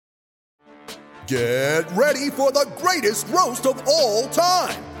Get ready for the greatest roast of all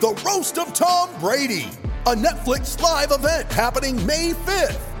time, the Roast of Tom Brady, a Netflix live event happening May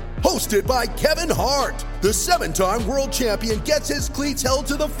 5th. Hosted by Kevin Hart, the 7-time world champion gets his cleats held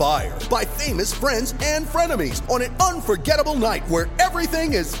to the fire by famous friends and frenemies on an unforgettable night where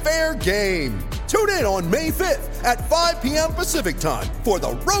everything is fair game. Tune in on May 5th at 5 p.m. Pacific time for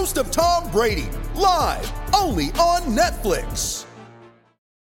the Roast of Tom Brady, live only on Netflix.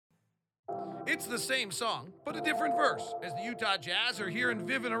 It's the same song, but a different verse, as the Utah Jazz are here in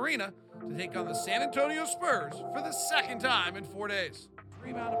Vivint Arena to take on the San Antonio Spurs for the second time in 4 days.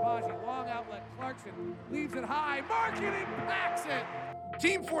 Rebound Agbaji, long outlet, Clarkson leaves it high, Markkanen packs it!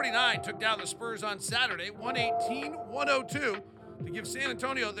 Team 49 took down the Spurs on Saturday, 118-102, to give San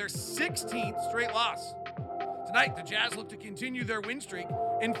Antonio their 16th straight loss. Tonight, the Jazz look to continue their win streak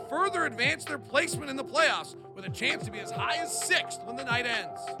and further advance their placement in the playoffs with a chance to be as high as 6th when the night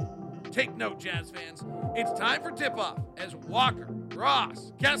ends. Take note, Jazz fans. It's time for tip-off as Walker,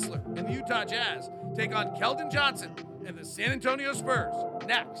 Ross, Kessler, and the Utah Jazz take on Keldon Johnson and the San Antonio Spurs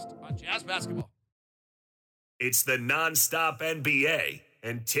next on Jazz Basketball. It's the nonstop NBA,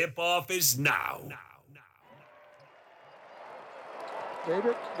 and tip-off is now.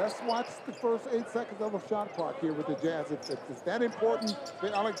 David, let's watch the first 8 seconds of a shot clock here with the Jazz. If it's that important for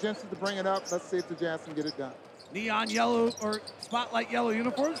Alec Jensen to bring it up, let's see if the Jazz can get it done. Neon yellow or spotlight yellow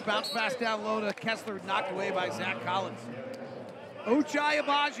uniforms, bounce pass down low to Kessler, knocked away by Zach Collins. Ochai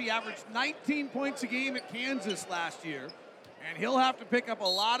Agbaji averaged 19 points a game at Kansas last year, and he'll have to pick up a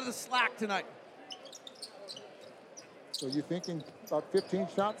lot of the slack tonight. So you're thinking about 15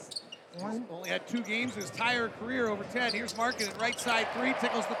 shots? Only had 2 games his entire career over 10. Here's Markkanen, right side 3,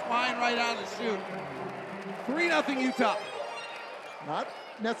 tickles the twine right out of the shoot. 3-0 Utah. Not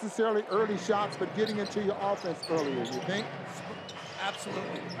necessarily early shots, but getting into your offense earlier, you think?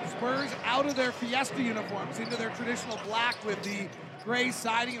 Absolutely. Spurs out of their Fiesta uniforms into their traditional black with the gray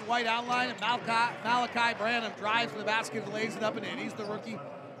siding and white outline. And Malachi Branham drives to the basket and lays it up and in. He's the rookie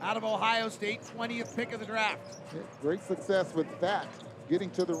out of Ohio State, 20th pick of the draft. Yeah, great success with that,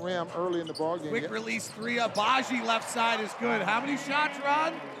 getting to the rim early in the ballgame. Quick release 3. Agbaji left side is good. How many shots,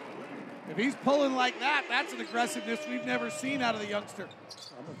 Ron? If he's pulling like that, that's an aggressiveness we've never seen out of the youngster.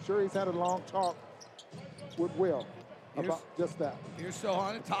 I'm sure he's had a long talk with Will about just that. Here's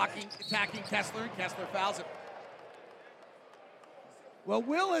Sochan attacking Kessler, and Kessler fouls it. Well,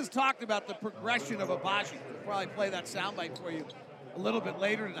 Will has talked about the progression of Agbaji. We'll probably play that soundbite for you a little bit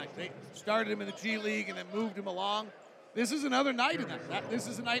later tonight. They started him in the G League and then moved him along. This is another night in that. This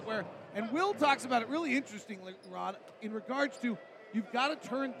is a night where, and Will talks about it really interestingly, Ron, in regards to you've got to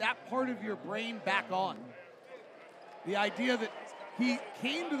turn that part of your brain back on. The idea that he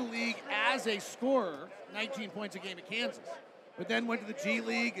came to the league as a scorer, 19 points a game at Kansas, but then went to the G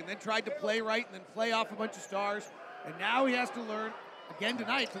League and then tried to play right and then play off a bunch of stars. And now he has to learn, again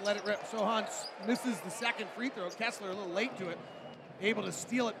tonight, to let it rip. Sochan misses the second free throw. Kessler a little late to it, able to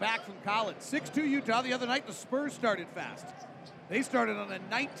steal it back from Collins. 6-2 Utah. The other night, the Spurs started fast. They started on a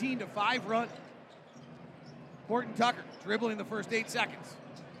 19-5 run. Horton Tucker dribbling the first 8 seconds.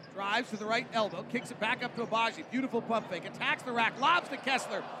 Drives to the right elbow, kicks it back up to Agbaji. Beautiful pump fake, attacks the rack, lobs to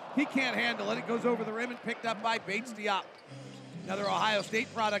Kessler. He can't handle it. It goes over the rim and picked up by Bates Diop. Another Ohio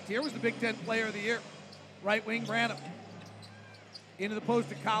State product here was the Big Ten Player of the Year. Right wing Branham. Into the post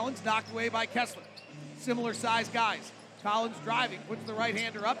to Collins, knocked away by Kessler. Similar size guys. Collins driving, puts the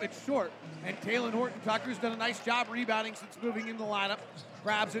right-hander up, it's short. And Talen Horton Tucker's done a nice job rebounding since moving into the lineup.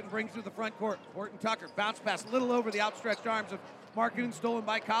 Grabs it and brings it to the front court. Horton Tucker, bounce pass, a little over the outstretched arms of Markkanen, stolen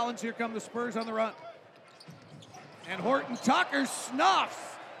by Collins. Here come the Spurs on the run. And Horton Tucker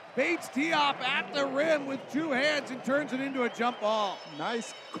snuffs Bates Diop at the rim with 2 hands and turns it into a jump ball.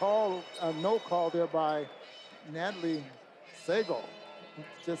 Nice call, no call there by Natalie Segal.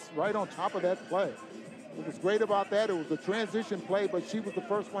 Just right on top of that play. What was great about that, it was a transition play, but she was the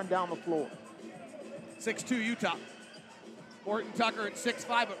first one down the floor. 6'2" Utah. Horton Tucker at 6'5",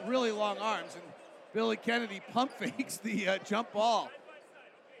 but really long arms. And Billy Kennedy pump fakes the jump ball.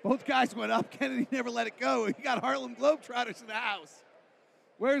 Both guys went up. Kennedy never let it go. He got Harlem Globetrotters in the house.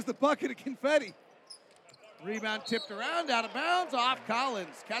 Where's the bucket of confetti? Rebound tipped around, out of bounds, off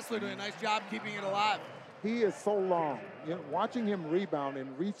Collins. Kessler doing a nice job keeping it alive. He is so long. You know, watching him rebound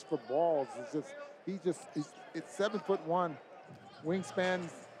and reach for balls is it's 7'1", wingspan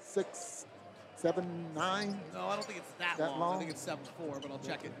 6'7", 9". No, I don't think it's that long. I think it's 7'4", but I'll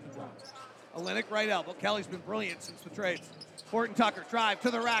check it. Olynyk right elbow. Kelly's been brilliant since the trades. Horton Tucker drive to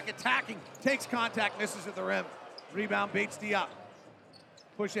the rack, attacking, takes contact, misses at the rim. Rebound Bates Diop.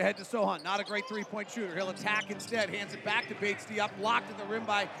 Push ahead to Sochan. Not a great three-point shooter. He'll attack instead. Hands it back to Bates Diop. Blocked at the rim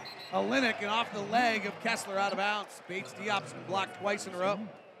by Olynyk and off the leg of Kessler out of bounds. Bates Diop's been blocked twice in a row.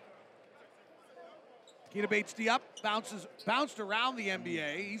 Keita Bates Diop bounced around the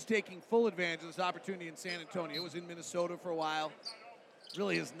NBA. He's taking full advantage of this opportunity in San Antonio. Was in Minnesota for a while.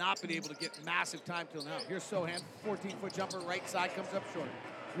 Really has not been able to get massive time till now. Here's Sochan, 14-foot jumper, right side, comes up short.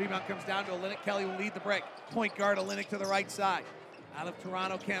 Rebound comes down to Olynyk. Kelly will lead the break. Point guard Olynyk to the right side. Out of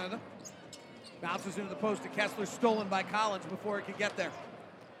Toronto, Canada. Bounces into the post to Kessler, stolen by Collins before it could get there.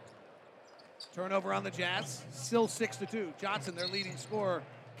 Turnover on the Jazz, still 6-2. Johnson, their leading scorer,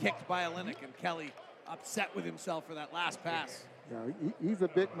 kicked by Olynyk, and Kelly upset with himself for that last pass. Yeah, he's a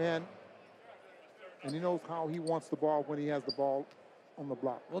big man, and he knows how he wants the ball when he has the ball on the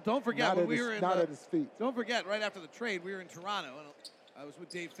block. Well, don't forget, when we were not at his feet. Don't forget, right after the trade, we were in Toronto, and I was with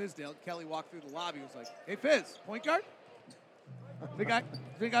Dave Fizdale. Kelly walked through the lobby and was like, "Hey, Fizz, point guard? Think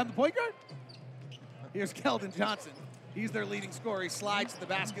I'm the point guard?" Here's Keldon Johnson. He's their leading scorer. He slides to the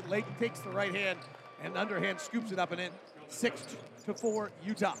basket late, takes the right hand, and underhand scoops it up and in. 6-4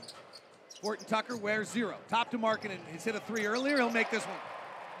 Utah. Horton Tucker wears 0. Top to Markkanen. He's hit a 3 earlier. He'll make this one.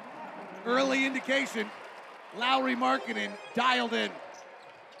 Early indication. Lauri Markkanen dialed in.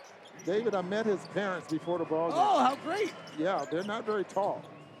 David, I met his parents before the ball game. Oh, how great. Yeah, they're not very tall.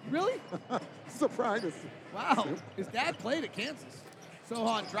 Really? Surprised. Wow. His dad played at Kansas.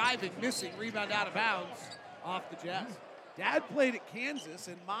 Sochan driving, missing, rebound out of bounds off the Jazz. Dad played at Kansas,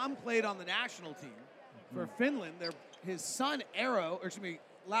 and Mom played on the national team for Finland. His son,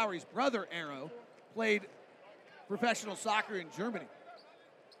 Lauri's brother, Aero, played professional soccer in Germany.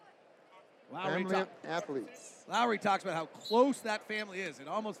 Family of athletes. Lauri talks about how close that family is. It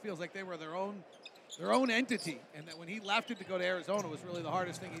almost feels like they were their own entity, and that when he left it to go to Arizona was really the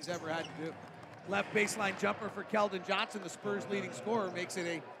hardest thing he's ever had to do. Left baseline jumper for Keldon Johnson, the Spurs' leading scorer, makes it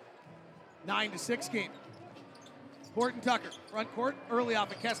a 9-6 game. Horton Tucker, front court, early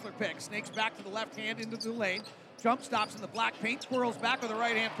off a Kessler pick. Snakes back to the left hand into the lane. Jump stops in the black paint, twirls back with a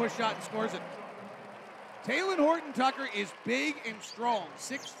right hand push shot and scores it. Talen Horton Tucker is big and strong,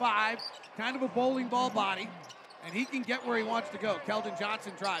 6'5", kind of a bowling ball body, and he can get where he wants to go. Keldon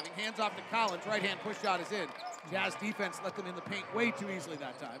Johnson driving, hands off to Collins, right hand push shot is in. Jazz defense let them in the paint way too easily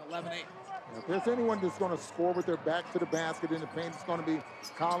that time, 11-8. If there's anyone that's going to score with their back to the basket in the paint, it's going to be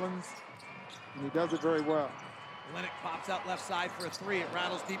Collins, and he does it very well. Olynyk pops out left side for a 3. It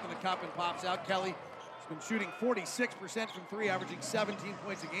rattles deep in the cup and pops out. Kelly has been shooting 46% from 3, averaging 17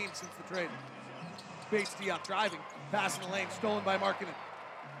 points a game since the trade. Bates Diop driving, pass in the lane, stolen by Markkanen.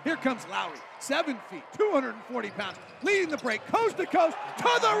 Here comes Lauri, 7 feet, 240 pounds, leading the break, coast to coast,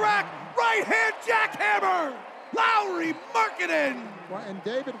 to the rack, right hand jackhammer! Lauri Markkanen! Well, and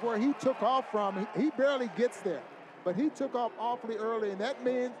David, where he took off from, he barely gets there. But he took off awfully early, and that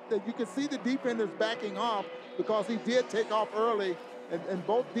means that you can see the defenders backing off because he did take off early, and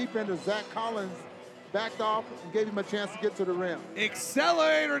both defenders, Zach Collins, backed off and gave him a chance to get to the rim.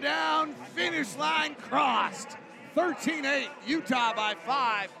 Accelerator down, finish line crossed. 13-8, Utah by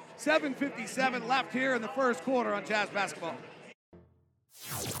 5. 7:57 left here in the first quarter on Jazz basketball.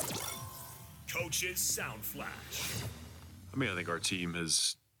 Coach's Sound Flash. I think our team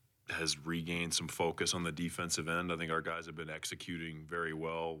has regained some focus on the defensive end. I think our guys have been executing very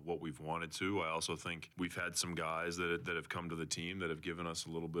well what we've wanted to. I also think we've had some guys that have come to the team that have given us a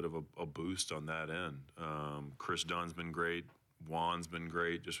little bit of a boost on that end. Chris Dunn's been great. Juan's been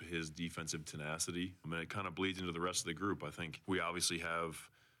great, just with his defensive tenacity. It kind of bleeds into the rest of the group. I think we obviously have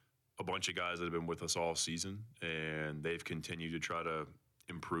a bunch of guys that have been with us all season, and they've continued to try to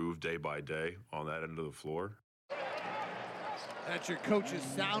improve day by day on that end of the floor. That's your Coach's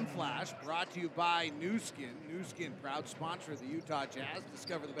Sound Flash, brought to you by Nu Skin. Nu Skin, proud sponsor of the Utah Jazz.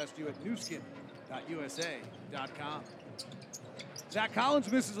 Discover the best you at nuskin.usa.com. Zach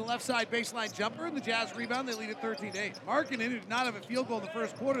Collins misses a left side baseline jumper, and the Jazz rebound. They lead at 13-8. Markkanen, who did not have a field goal in the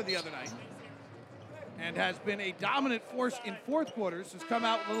first quarter the other night, and has been a dominant force in fourth quarters, has come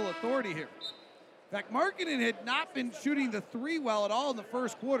out with a little authority here. In fact, Markkanen had not been shooting the 3 well at all in the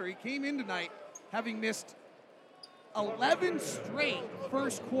first quarter. He came in tonight having missed 11 straight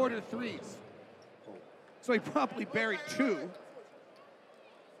first quarter threes. So he promptly buried 2.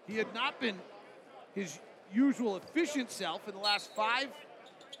 He had not been his usual efficient self in the last 5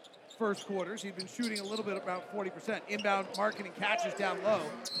 first quarters. He'd been shooting a little bit about 40%. Inbound, Markkanen catches down low,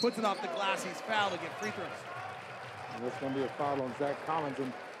 puts it off the glass. He's fouled to get free throws. And there's going to be a foul on Zach Collins.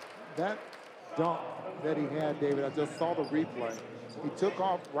 And that dunk that he had, David, I just saw the replay. He took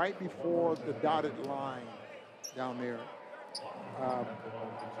off right before the dotted line down there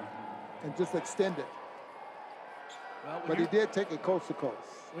and just extended. Well, but he did take it coast to coast.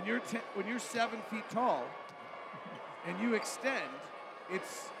 When you're 7 feet tall and you extend,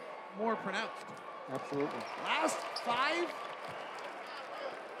 it's more pronounced. Absolutely.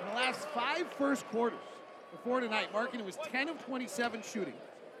 In the last five first quarters before tonight, Markkanen was 10 of 27 shooting.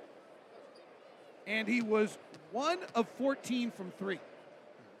 And he was 1 of 14 from 3.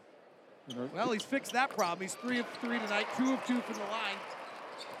 Well, he's fixed that problem. He's 3 of 3 tonight, 2 of 2 from the line,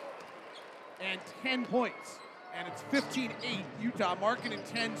 and 10 points. And it's 15-8 Utah. Markkanen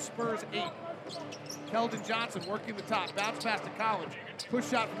 10, Spurs 8. Keldon Johnson working the top, bounce pass to Collins. Push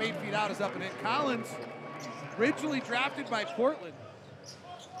shot from 8 feet out is up and in. Collins, originally drafted by Portland,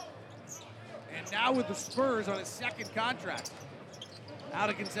 and now with the Spurs on his second contract. Out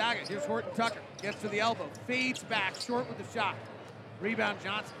of Gonzaga, here's Horton Tucker. Gets to the elbow, fades back, short with the shot. Rebound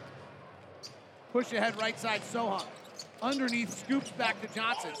Johnson. Push ahead right side Sohan. Underneath, scoops back to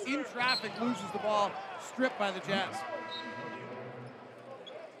Johnson. In traffic, loses the ball, stripped by the Jazz.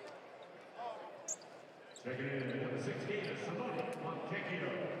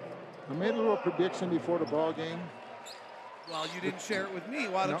 I made a little prediction before the ball game. Well, you didn't share it with me.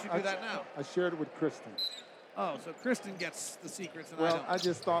 Why don't you do that now? I shared it with Kristen. Oh, so Kristen gets the secrets and well, I don't. I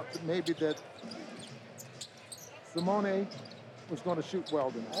just thought that maybe that Simone was going to shoot well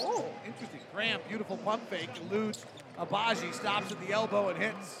tonight. Oh, interesting. Graham, beautiful pump fake, eludes Agbaji, stops at the elbow and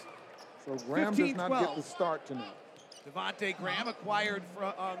hits. So Graham does not get the start tonight. Devontae Graham acquired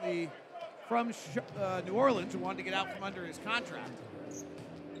from New Orleans, who wanted to get out from under his contract.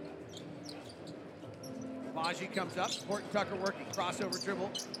 Agbaji comes up, Horton Tucker working, crossover dribble,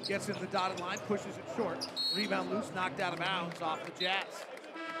 gets into the dotted line, pushes it short. Rebound loose, knocked out of bounds off the Jazz.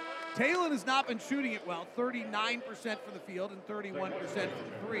 Talon has not been shooting it well, 39% from the field and 31% from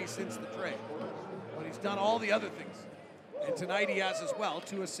three since the trade. But he's done all the other things. And tonight he has as well,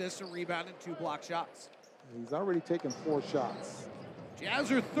 2 assists, a rebound, and 2 block shots. He's already taken 4 shots. Jazz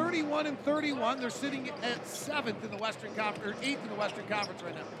are 31 and 31. They're sitting at 7th in the Western Conference, or 8th in the Western Conference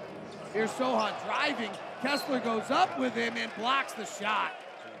right now. Here's Sohan driving. Kessler goes up with him and blocks the shot.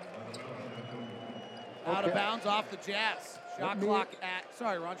 Out of bounds off the Jazz. Shot clock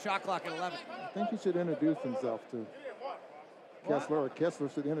at 11. I think he should introduce himself too. Kessler, or Kessler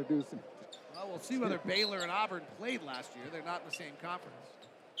should introduce him. Well, we'll see whether Baylor and Auburn played last year. They're not in the same conference.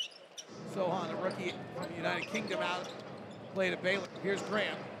 Sohan, a rookie from the United Kingdom, out played at Baylor. Here's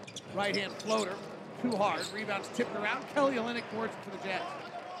Graham. Right-hand floater. Too hard. Rebounds tipped around. Kelly Olynyk boards it for the Jazz.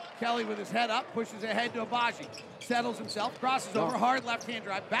 Kelly with his head up, pushes ahead to Agbaji. Settles himself, crosses over, hard left-hand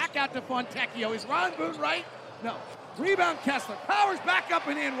drive. Back out to Fontecchio. Is Ron Boone right? No. Rebound Kessler. Powers back up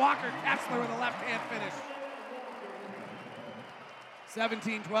and in. Walker Kessler with a left-hand finish.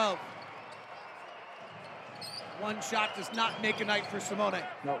 17-12. One shot does not make a night for Simone.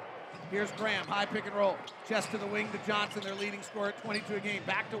 No. Here's Graham, high pick and roll. Chest to the wing to Johnson, their leading scorer at 22 a game.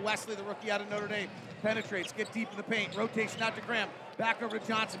 Back to Wesley, the rookie out of Notre Dame. Penetrates, get deep in the paint. Rotation out to Graham. Back over to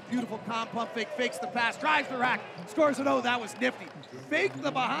Johnson. Beautiful pump fake, fakes the pass, drives the rack, scores it. Oh, that was nifty. Faked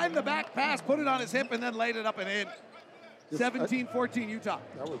the behind the back pass, put it on his hip, and then laid it up and in. 17-14 Utah.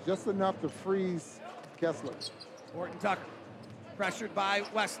 That was just enough to freeze Kessler. Horton Tucker, pressured by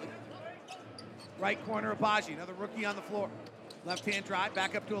Wesley. Right corner, Agbaji, another rookie on the floor. Left-hand drive,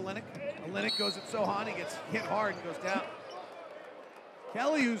 back up to Olynyk. Olynyk goes at Sohan, he gets hit hard and goes down.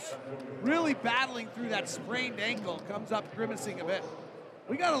 Kelly, who's really battling through that sprained ankle, comes up grimacing a bit.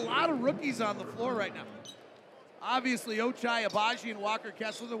 We got a lot of rookies on the floor right now. Obviously, Ochai, Agbaji, and Walker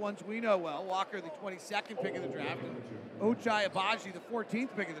Kessler, the ones we know well. Walker, the 22nd pick of the draft, and Ochai, Agbaji, the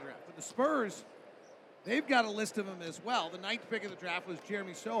 14th pick of the draft. But the Spurs, they've got a list of them as well. The 9th pick of the draft was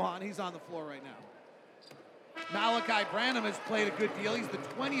Jeremy Sohan. He's on the floor right now. Malachi Branham has played a good deal. He's the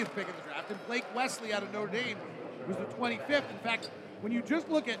 20th pick of the draft. And Blake Wesley out of Notre Dame was the 25th. In fact, when you just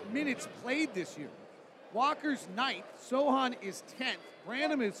look at minutes played this year, Walker's 9th, Sohan is 10th,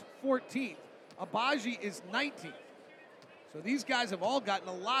 Branham is 14th, Agbaji is 19th. So these guys have all gotten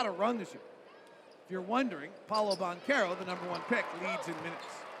a lot of run this year. If you're wondering, Paolo Banchero, the number 1 pick, leads in minutes.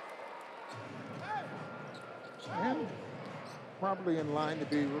 And probably in line to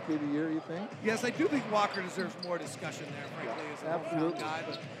be Rookie of the Year, you think? Yes, I do think Walker deserves more discussion there, frankly, as a hometown guy.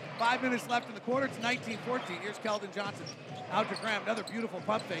 But 5 minutes left in the quarter. It's 19-14. Here's Keldon Johnson. Out to Graham. Another beautiful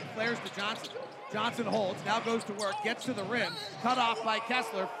pump fake. Flares to Johnson. Johnson holds. Now goes to work. Gets to the rim. Cut off by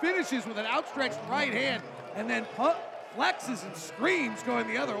Kessler. Finishes with an outstretched right hand. And then flexes and screams going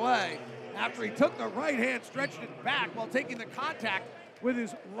the other way. After he took the right hand, stretched it back while taking the contact with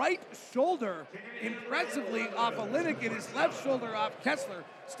his right shoulder impressively off Olynyk and his left shoulder off Kessler.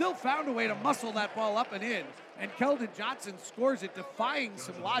 Still found a way to muscle that ball up and in. And Keldon Johnson scores it, defying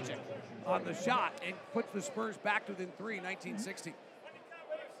some logic on the shot, and puts the Spurs back within 3, 19-16.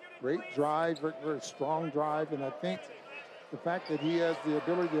 Great drive, very, very strong drive, and I think the fact that he has the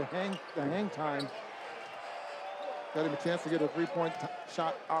ability to hang time got him a chance to get a three-point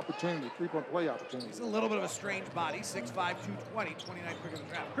shot opportunity, three-point play opportunity. He's a little bit of a strange body, 6'5", 220, 29th pick of the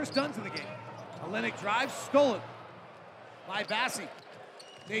draft. Chris Dunn's in the game. Olynyk drives, stolen by Bassey.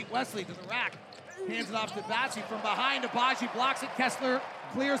 Nate Wesley to the rack. Hands it off to Bassey from behind. Agbaji blocks it. Kessler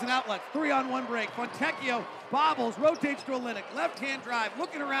clears an outlet. 3-on-1 break. Fontecchio bobbles, rotates to Olynyk. Left-hand drive,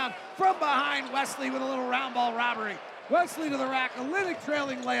 looking around from behind. Wesley with a little round ball robbery. Wesley to the rack. Olynyk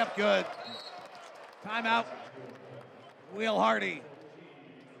trailing layup, good. Timeout. Will Hardy.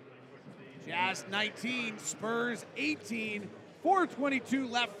 Jazz 19, Spurs 18. 4:22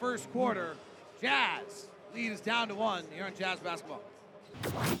 left first quarter. Jazz lead is down to 1 here on Jazz Basketball.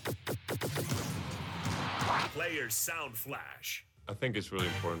 Players Sound Flash. I think it's really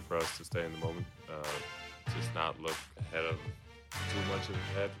important for us to stay in the moment, just not look ahead of too much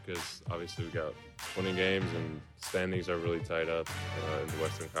ahead, because obviously we got 20 games and standings are really tied up in the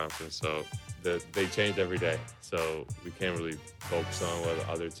Western Conference, so they change every day. So we can't really focus on what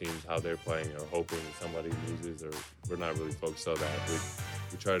other teams, how they're playing, or hoping somebody loses, or we're not really focused on that.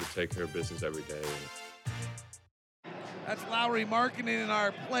 We try to take care of business every day. That's Lauri Markkanen in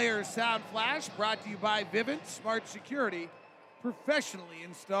our Players Sound Flash, brought to you by Vivint Smart Security, professionally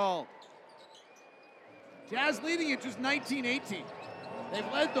installed. Jazz leading at just 19-18.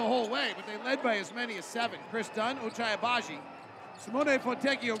 They've led the whole way, but they led by as many as 7. Chris Dunn, Ochai Agbaji, Simone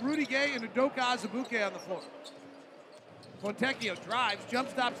Fontecchio, Rudy Gay, and Udoka Azubuike on the floor. Fontecchio drives, jump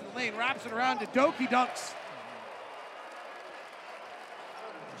stops in the lane, wraps it around to Doki, dunks.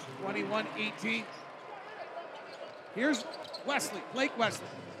 21-18. Here's Wesley, Blake Wesley.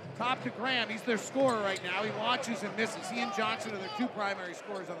 Top to Graham. He's their scorer right now. He launches and misses. He and Johnson are their 2 primary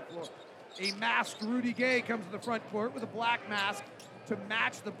scorers on the floor. A masked Rudy Gay comes to the front court with a black mask to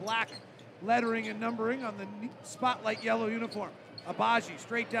match the black lettering and numbering on the spotlight yellow uniform. Agbaji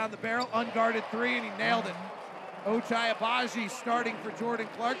straight down the barrel, unguarded 3, and he nailed it. Ochai Agbaji starting for Jordan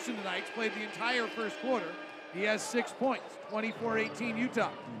Clarkson tonight. He's played the entire first quarter. He has 6 points, 24-18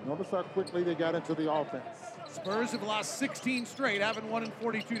 Utah. Notice how quickly they got into the offense. Spurs have lost 16 straight, haven't won in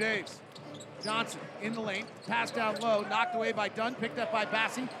 42 days. Johnson in the lane, pass down low, knocked away by Dunn, picked up by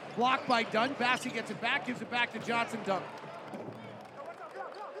Bassey, blocked by Dunn. Bassey gets it back, gives it back to Johnson, Dunn.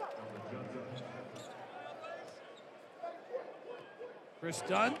 Chris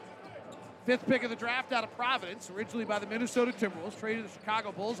Dunn, 5th pick of the draft out of Providence, originally by the Minnesota Timberwolves, traded to the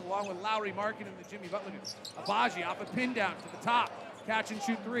Chicago Bulls along with Lauri Markkanen and the Jimmy Butler dudes. Agbaji off a pin down to the top. Catch and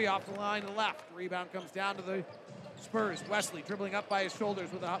shoot 3 off the line to the left. Rebound comes down to the Spurs. Wesley dribbling up by his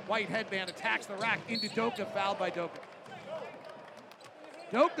shoulders with a white headband, attacks the rack into Doka, fouled by Doka.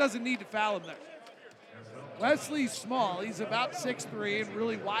 Doka doesn't need to foul him there. Wesley's small. He's about 6'3" and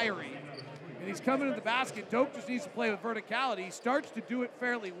really wiry. And he's coming to the basket. Doka just needs to play with verticality. He starts to do it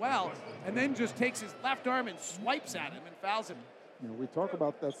fairly well and then just takes his left arm and swipes at him and fouls him. You know, we talk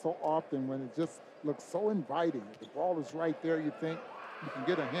about that so often when it just looks so inviting. The ball is right there. You think you can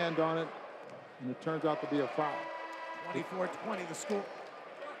get a hand on it, and it turns out to be a foul. 24-20 the score.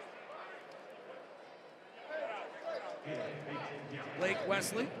 Blake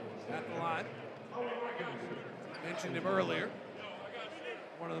Wesley at the line. Mentioned him earlier.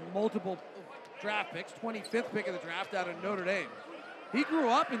 One of the multiple draft picks, 25th pick of the draft out of Notre Dame. He grew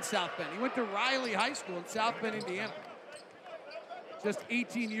up in South Bend. He went to Riley High School in South Bend, Indiana. Just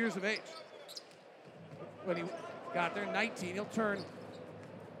 18 years of age. When he got there, 19. He'll turn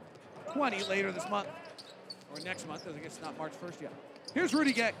 20 later this month. Or next month, I guess it's not March 1st yet. Here's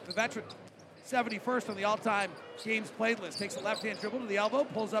Rudy Gay, the veteran. 71st on the all-time games played list. Takes a left-hand dribble to the elbow,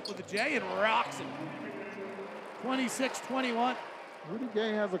 pulls up with a J, and rocks it. 26-21. Rudy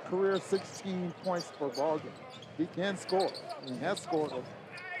Gay has a career 16 points per ball game. He can score. He has scored.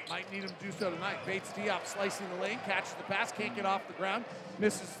 Might need him to do so tonight. Bates Diop slicing the lane, catches the pass, can't get off the ground,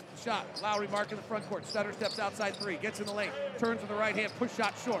 misses the shot. Lauri Mark in the front court. Stutter steps outside 3, gets in the lane, turns with the right hand, push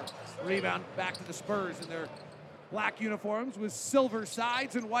shot short. Rebound back to the Spurs in their black uniforms with silver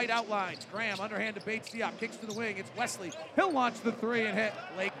sides and white outlines. Graham underhand to Bates Diop, kicks to the wing. It's Wesley. He'll launch the 3 and hit.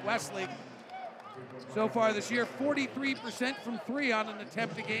 Blake Wesley. So far this year, 43% from 3 on an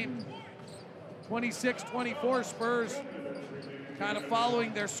attempt a game. 26-24 Spurs. Kind of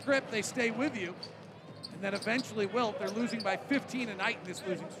following their script, they stay with you, and then eventually wilt. They're losing by 15 a night in this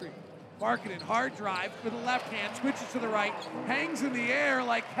losing streak. Markkanen, hard drive with the left hand, switches to the right, hangs in the air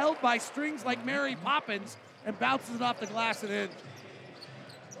like held by strings like Mary Poppins, and bounces it off the glass and in.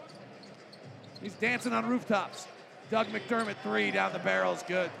 He's dancing on rooftops. Doug McDermott, 3 down the barrel is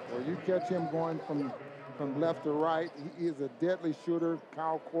good. Well, you catch him going from left to right. He is a deadly shooter.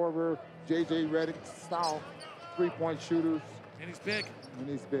 Kyle Korver, J.J. Redick style three-point shooters. And he's big. And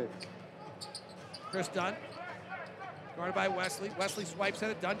he's big. Chris Dunn, guarded by Wesley. Wesley swipes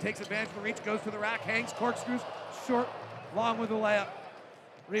at it. Dunn takes advantage of the reach, goes to the rack, hangs, corkscrews, short, long with the layup.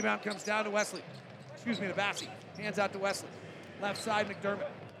 Rebound comes down to Wesley. To Bassey. Hands out to Wesley. Left side, McDermott.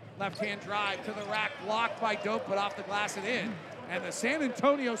 Left-hand drive to the rack, blocked by Dope, put off the glass and in. And the San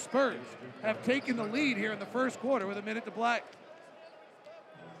Antonio Spurs have taken the lead here in the first quarter with a minute to play.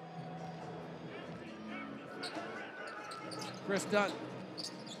 Chris Dunn.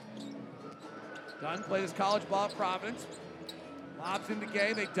 Dunn played his college ball at Providence. Lobs into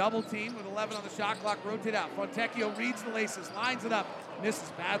Gay. They double team with 11 on the shot clock. Rotate out. Fontecchio reads the laces, lines it up, misses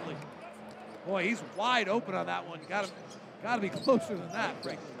badly. Boy, he's wide open on that one. Got to be closer than that,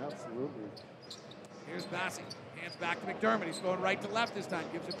 Frank. Absolutely. Here's Bassey. Hands back to McDermott. He's going right to left this time.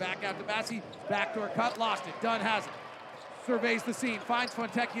 Gives it back out to Bassey. Backdoor cut, lost it. Dunn has it. Surveys the scene. Finds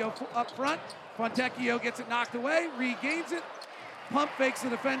Fontecchio up front. Fontecchio gets it knocked away. Regains it. Pump fakes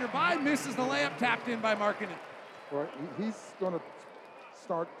the defender by. Misses the layup. Tapped in by Markkanen. Well, he's going to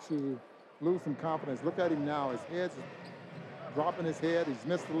start to lose some confidence. Look at him now. His head's dropping his head. He's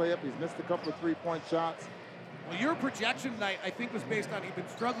missed the layup. He's missed a couple of three-point shots. Well, your projection tonight, I think, was based on he'd been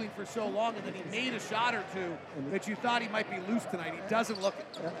struggling for so long, and then he made a shot or two that you thought he might be loose tonight. He doesn't look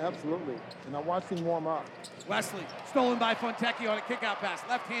it. Absolutely. And I watched him warm up. Wesley, stolen by Fontecchio on a kick-out pass.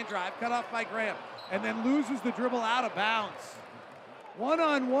 Left-hand drive, cut off by Graham, and then loses the dribble out of bounds.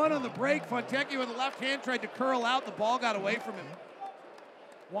 One-on-one on the break. Fontecchio with the left hand tried to curl out. The ball got away from him.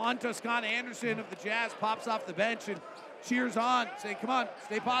 Juan Toscano Anderson of the Jazz pops off the bench and cheers on, saying, come on,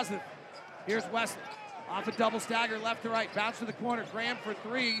 stay positive. Here's Wesley. Off a double stagger, left to right. Bounce to the corner. Graham for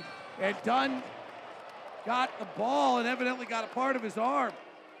 3. And Dunn got the ball and evidently got a part of his arm.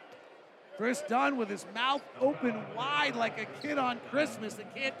 Chris Dunn with his mouth open wide like a kid on Christmas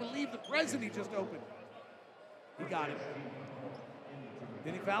and can't believe the present he just opened. He got it.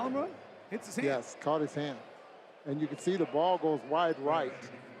 Did he foul him, Roy? Hits his hand. Yes, caught his hand. And you can see the ball goes wide right.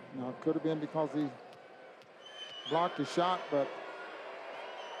 Now, it could have been because he blocked the shot, but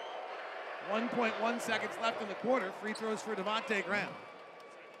 1.1 seconds left in the quarter. Free throws for Devontae Graham.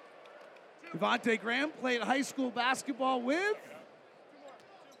 Devontae Graham played high school basketball with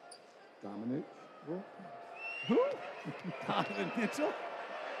Dominic. Who? Donovan Mitchell.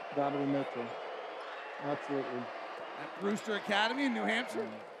 Donovan Mitchell. Absolutely. At Brewster Academy in New Hampshire.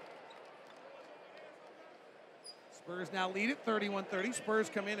 Spurs now lead at 31-30. Spurs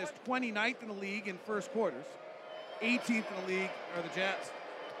come in as 29th in the league in first quarters. 18th in the league are the Jazz.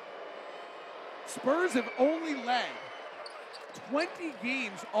 Spurs have only led 20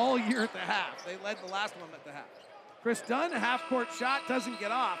 games all year at the half. They led the last one at the half. Chris Dunn, a half-court shot, doesn't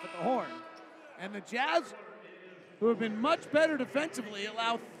get off at the horn. And the Jazz, who have been much better defensively,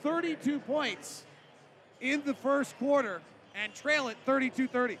 allow 32 points in the first quarter and trail it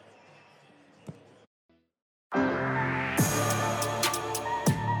 32-30.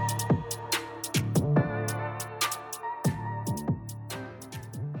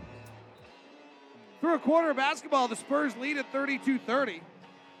 Through a quarter of basketball, the Spurs lead at 32-30.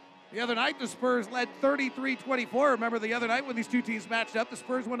 The other night, the Spurs led 33-24. Remember the other night when these two teams matched up, the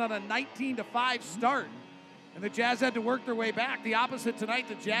Spurs went on a 19-5 start, and the Jazz had to work their way back. The opposite tonight,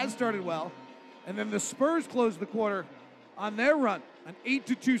 the Jazz started well, and then the Spurs closed the quarter on their run, an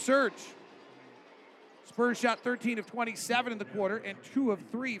 8-2 surge. Spurs shot 13 of 27 in the quarter and 2 of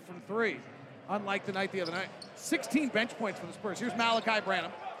 3 from 3, unlike the other night. 16 bench points for the Spurs. Here's Malachi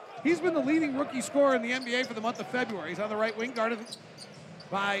Branham. He's been the leading rookie scorer in the NBA for the month of February. He's on the right wing, guarded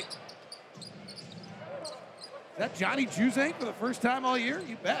by, is that Johnny Juzang for the first time all year?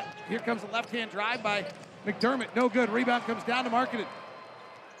 You bet. Here comes the left-hand drive by McDermott. No good. Rebound comes down to Markkanen.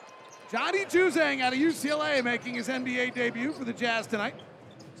 Johnny Juzang out of UCLA making his NBA debut for the Jazz tonight.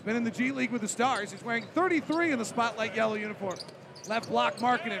 He's been in the G League with the Stars. He's wearing 33 in the spotlight yellow uniform. Left block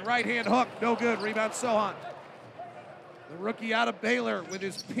Markkanen, right-hand hook. No good. Rebound Sohan. The rookie out of Baylor with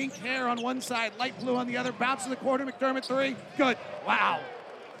his pink hair on one side, light blue on the other. Bounce to the corner, McDermott 3. Good. Wow.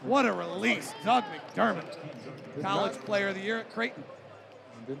 What a release. Doug McDermott, college player of the year at Creighton.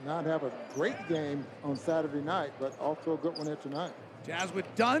 Did not have a great game on Saturday night, but also a good one here tonight. Jazz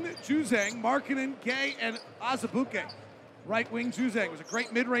with Dunn, Juzang, Markkanen, Gay, and Azubuike. Right wing Juzang was a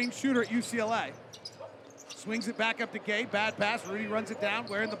great mid-range shooter at UCLA. Swings it back up to Gay. Bad pass. Rudy runs it down,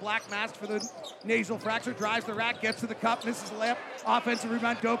 wearing the black mask for the nasal fracture. Drives the rack, gets to the cup, misses the layup. Offensive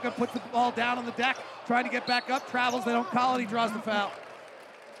rebound. Doka puts the ball down on the deck, trying to get back up. Travels. They don't call it. He draws the foul.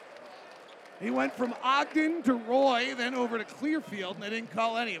 He went from Ogden to Roy, then over to Clearfield, and they didn't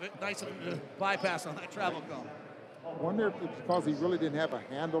call any of it. Nice of him to bypass on that travel call. I wonder if it's because he really didn't have a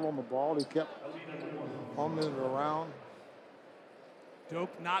handle on the ball. He kept fumbling it around. Doak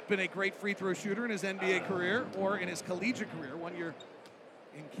not been a great free throw shooter in his NBA career or in his collegiate career. 1 year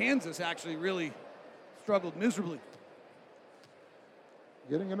in Kansas actually really struggled miserably.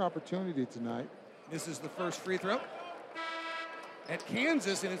 Getting an opportunity tonight. This is the first free throw. At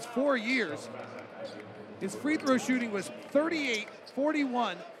Kansas, in his 4 years, his free throw shooting was 38,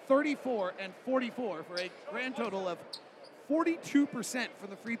 41, 34, and 44 for a grand total of 42% from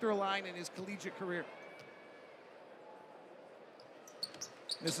the free throw line in his collegiate career.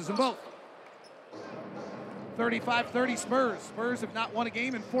 Misses them both. 35-30 Spurs. Spurs have not won a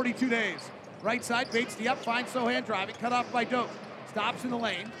game in 42 days. Right side, Bates the up, finds Sohan driving, cut off by Doak. Stops in the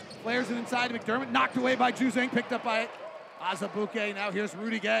lane, flares it inside to McDermott, knocked away by Juzang, picked up by Azubuike. Now here's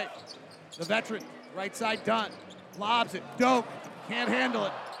Rudy Gay, the veteran. Right side, Dunn. Lobs it, Doak, can't handle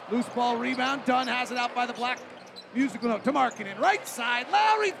it. Loose ball rebound, Dunn has it out by the black musical note to Markkanen. Right side,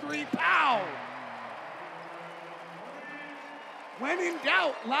 Lowry three, pow! When in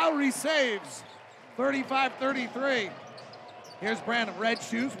doubt, Lowry saves. 35-33. Here's Branham, red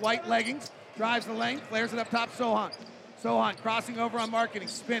shoes, white leggings, drives the lane, flares it up top, Sohan. Sohan crossing over on Markkanen,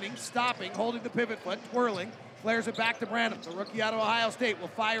 spinning, stopping, holding the pivot foot, twirling, flares it back to Branham. The rookie out of Ohio State will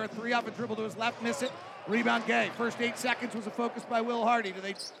fire a three off a dribble to his left, miss it. Rebound Gay. First 8 seconds was a focus by Will Hardy. Do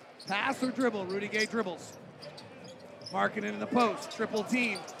they pass or dribble? Rudy Gay dribbles. Markkanen in the post, triple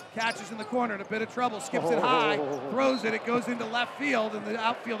team. Catches in the corner in a bit of trouble, skips it high, throws it, it goes into left field, and the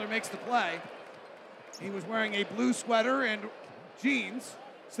outfielder makes the play. He was wearing a blue sweater and jeans,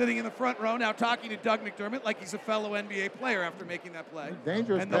 sitting in the front row, now talking to Doug McDermott like he's a fellow NBA player after making that play.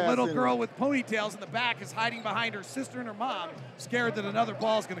 Dangerous and the little girl with ponytails in the back is hiding behind her sister and her mom, scared that another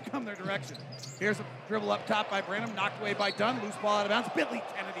ball is going to come their direction. Here's a dribble up top by Branham, knocked away by Dunn, loose ball out of bounds. Billy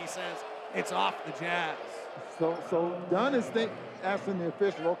Kennedy says it's off the Jazz. So Dunn is asking the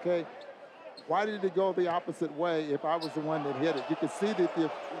official, okay, why did it go the opposite way if I was the one that hit it? You could see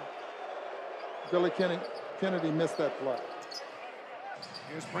that Billy Kennedy missed that play.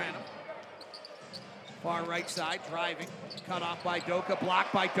 Here's Branham. Far right side, driving. Cut off by Doka,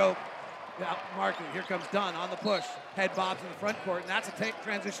 blocked by Doak. Now Markkanen, here comes Dunn on the push. Head bobs in the front court, and that's a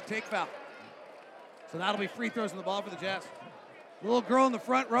transition take foul. So that'll be free throws on the ball for the Jazz. Little girl in the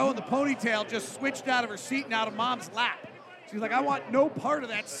front row in the ponytail just switched out of her seat and out of mom's lap. She's like, I want no part of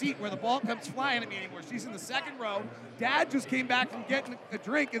that seat where the ball comes flying at me anymore. She's in the second row. Dad just came back from getting a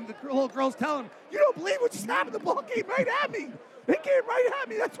drink, and the little girl's telling him, you don't believe what just happened. The ball came right at me. It came right at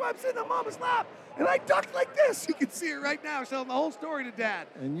me. That's why I'm sitting on mama's lap. And I ducked like this. You can see her right now telling the whole story to Dad.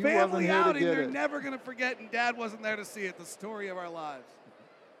 And you Family wasn't here to outing, get they're it. never going to forget, and Dad wasn't there to see it. The story of our lives.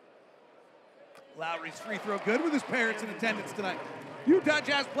 Lowry's free throw good with his parents in attendance tonight. Utah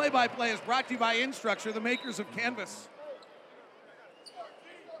Jazz play-by-play is brought to you by InStructure, the makers of Canvas.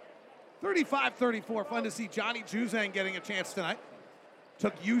 35-34, fun to see Johnny Juzang getting a chance tonight.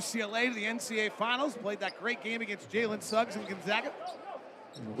 Took UCLA to the NCAA Finals, played that great game against Jalen Suggs and Gonzaga.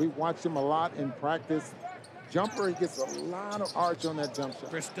 We watched him a lot in practice. Jumper, he gets a lot of arch on that jump shot.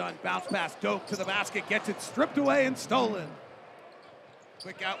 Chris Dunn, bounce pass, Doak to the basket, gets it stripped away and stolen.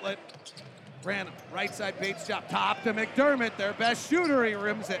 Quick outlet. Branham, right side Bates job, top to McDermott, their best shooter, he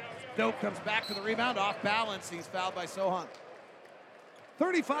rims it. Doak comes back to the rebound, off balance, he's fouled by Sohan.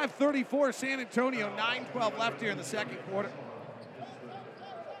 35-34 San Antonio, 9-12 left here in the second quarter.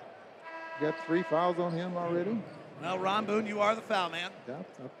 Got 3 fouls on him already. Well, Ron Boone, you are the foul man. Yeah,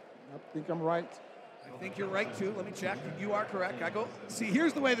 I think I'm right. I think you're right too, let me check. You are correct. See,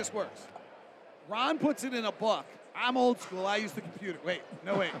 here's the way this works. Ron puts it in a book. I'm old school, I use the computer. Wait.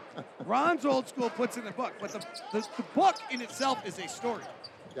 Ron's old school, puts it in a book, but the book in itself is a story.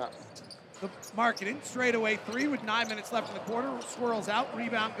 Yeah. The Markkanen, straight away three with 9 minutes left in the quarter, swirls out,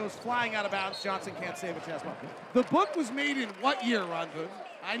 rebound goes flying out of bounds. Johnson can't save it, Jazz ball. The book was made in what year, Ron Boone?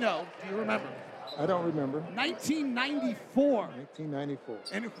 I know, do you remember? I don't remember. 1994. 1994.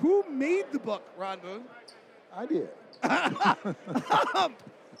 And who made the book, Ron Boone? I did.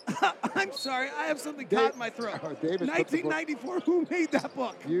 I'm sorry, I have something caught in my throat. David 1994, who made that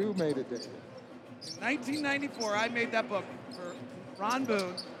book? You made it, David. 1994, I made that book for Ron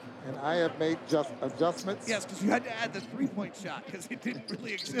Boone. And I have made just adjustments. Yes, because you had to add the three-point shot because it didn't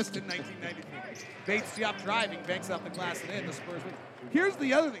really exist in 1994. Bates job driving, banks off the glass and in. The Spurs win. Here's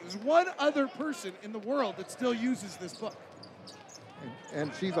the other thing. There's one other person in the world that still uses this book.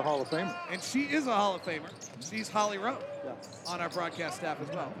 And she's a Hall of Famer. And she is a Hall of Famer. She's Holly Rowe on our broadcast staff as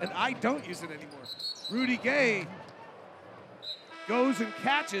well. And I don't use it anymore. Rudy Gay goes and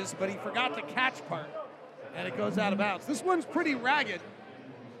catches, but he forgot the catch part. And it goes out of bounds. This one's pretty ragged.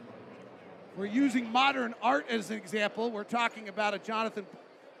 We're using modern art as an example. We're talking about a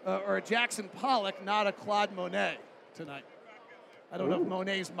Jackson Pollock, not a Claude Monet tonight. I don't know if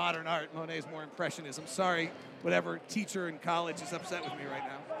Monet's modern art. Monet's more impressionism. Sorry, whatever teacher in college is upset with me right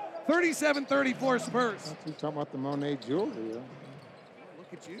now. 37-34 Spurs. You're talking about the Monet jewelry. Yeah?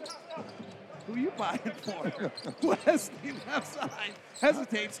 Look at you. Who are you buying for? Wesley left side.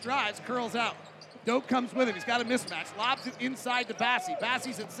 Hesitates, drives, curls out. Doak comes with him. He's got a mismatch. Lobs it inside to Bassie.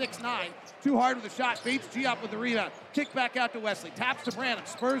 Bassie's at 6'9". Too hard with the shot. Bates G up with the rebound. Kick back out to Wesley. Taps to Branham.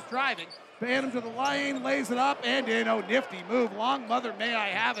 Spurs driving. Branham to the lane. Lays it up and in. Oh, nifty move. Long mother, may I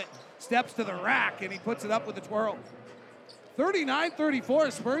have it. Steps to the rack and he puts it up with a twirl.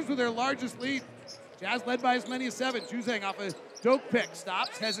 39-34. Spurs with their largest lead. Jazz led by as many as 7. Juzang off a Doak pick.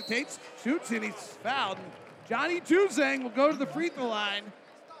 Stops, hesitates, shoots, and he's fouled. Johnny Juzang will go to the free throw line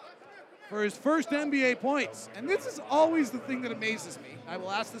for his first NBA points. And this is always the thing that amazes me. I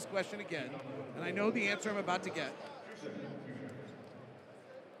will ask this question again, and I know the answer I'm about to get.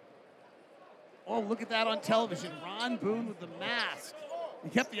 Oh, look at that on television. Ron Boone with the mask. He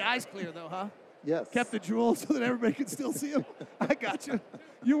kept the eyes clear, though, huh? Yes. Kept the jewels so that everybody could still see him. I got you.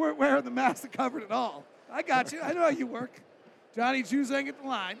 You weren't wearing the mask that covered it all. I got you. I know how you work. Johnny Juzang at the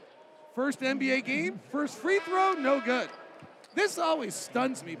line. First NBA game, first free throw, no good. This always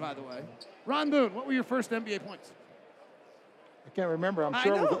stuns me, by the way. Ron Boone, what were your first NBA points? I can't remember. I'm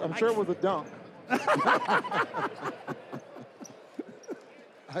sure it was a dunk.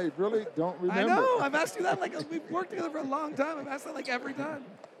 I really don't remember. I know. I've asked you that we've worked together for a long time. I've asked that every time.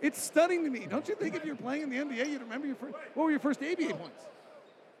 It's stunning to me. Don't you think if you're playing in the NBA, you'd remember your first? What were your first ABA points?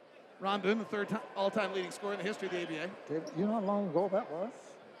 Ron Boone, the third all-time leading scorer in the history of the ABA. You know how long ago that was?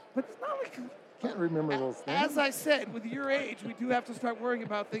 But it's not like... Can't remember those things. As I said, with your age, we do have to start worrying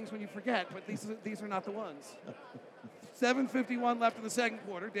about things when you forget, but these are not the ones. 7:51 left in the second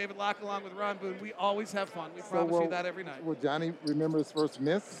quarter. David Locke along with Ron Boone. We always have fun. We promise you that every night. Will Johnny remember his first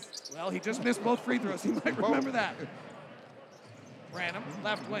miss? Well, he just missed both free throws. He might remember that. Branham,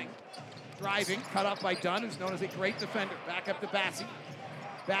 left wing. Driving, cut off by Dunn, who's known as a great defender. Back up to Bassie.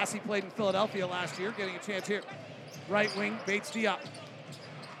 Bassie played in Philadelphia last year, getting a chance here. Right wing, Bates D up.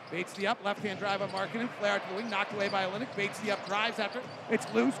 Bates D up, left-hand drive on Markkanen. Flare out to the wing, knocked away by Olynyk. Bates D up, drives after. It's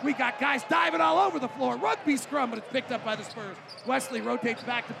loose. We got guys diving all over the floor. Rugby scrum, but it's picked up by the Spurs. Wesley rotates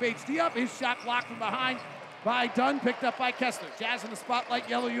back to Bates D up. His shot blocked from behind by Dunn, picked up by Kessler. Jazz in the spotlight,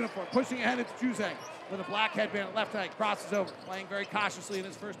 yellow uniform. Pushing ahead, it's Juzang with a black headband at left side. Crosses over, playing very cautiously in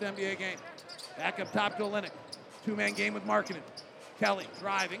his first NBA game. Back up top to Olynyk. Two-man game with Markkanen. Kelly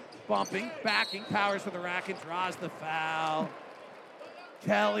driving, bumping, backing, powers to the rack and draws the foul.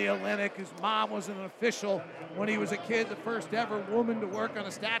 Kelly Olynyk, whose mom was an official when he was a kid, the first ever woman to work on a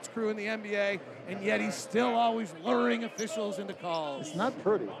stats crew in the NBA, and yet he's still always luring officials into calls. It's not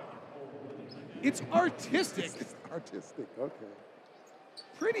pretty. It's artistic. It's artistic, okay.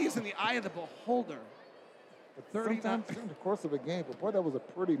 Pretty is in the eye of the beholder. But sometimes in the course of a game, but boy, that was a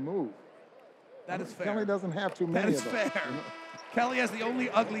pretty move. That is fair. Kelly doesn't have too many of them. That is fair. You know? Kelly has the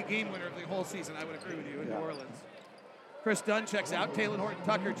only ugly game winner of the whole season, I would agree with you, in New Orleans. Chris Dunn checks out. Taylor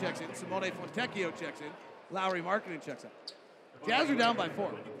Horton-Tucker checks in. Simone Fontecchio checks in. Lowry Markkanen checks out. Jazz are down by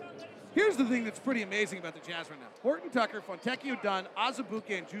 4. Here's the thing that's pretty amazing about the Jazz right now. Horton-Tucker, Fontecchio, Dunn,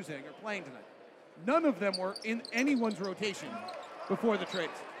 Azubuike, and Juzang are playing tonight. None of them were in anyone's rotation before the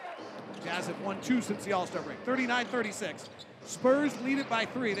trades. Jazz have won 2 since the All-Star break. 39-36. Spurs lead it by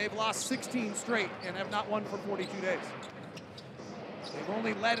 3. They've lost 16 straight and have not won for 42 days. They've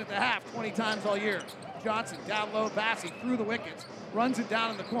only led at the half 20 times all year. Johnson down low, Bassie through the wickets, runs it down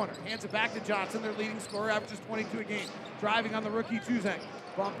in the corner, hands it back to Johnson, their leading scorer, averages 22 a game. Driving on the rookie Juzang,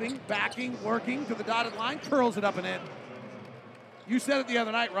 bumping, backing, working to the dotted line, curls it up and in. You said it the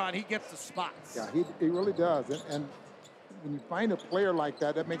other night, Ron, he gets the spots. Yeah, he really does. And when you find a player like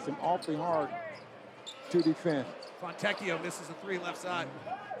that, that makes him awfully hard to defend. Fontecchio misses a 3 left side.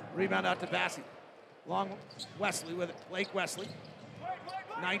 Rebound out to Bassie. Long Wesley with it, Blake Wesley.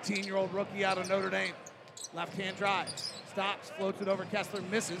 19-year-old rookie out of Notre Dame. Left-hand drive. Stops, floats it over Kessler,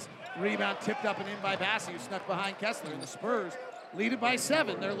 misses. Rebound tipped up and in by Bassie, who snuck behind Kessler. And the Spurs lead it by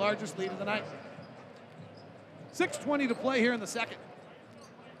 7, their largest lead of the night. 6:20 to play here in the second.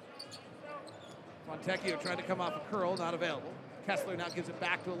 Fontecchio trying to come off a curl, not available. Kessler now gives it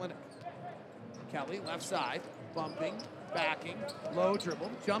back to Olynyk. Kelly, left side, bumping, backing, low dribble,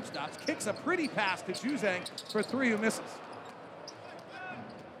 jump stops, kicks a pretty pass to Juzang for three, who misses.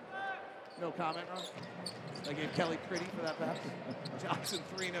 No comment, Ron? I gave Kelly pretty for that pass. Johnson,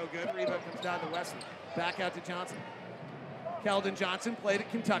 three, no good. Rebound comes down to Wesley. Back out to Johnson. Keldon Johnson played at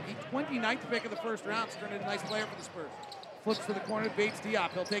Kentucky. 29th pick of the first round. He's turned into a nice player for the Spurs. Flips to the corner, Bates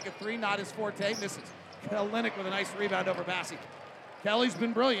Diop. He'll take a three, not his forte, misses. Olynyk with a nice rebound over Bassey. Kelly's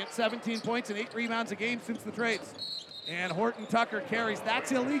been brilliant, 17 points and 8 rebounds a game since the trades. And Horton Tucker carries.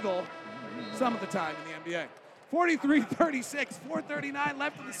 That's illegal some of the time in the NBA. 43-36, 4:39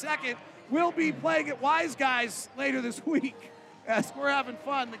 left in the second. We'll be playing at Wise Guys later this week. As we're having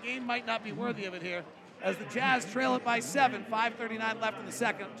fun, the game might not be worthy of it here, as the Jazz trail it by 7, 5:39 left in the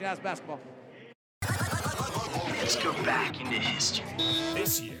second. Jazz basketball. Let's go back into history.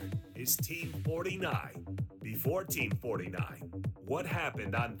 This year is Team 49. Before Team 49, what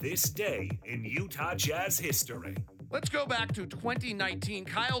happened on this day in Utah Jazz history? Let's go back to 2019.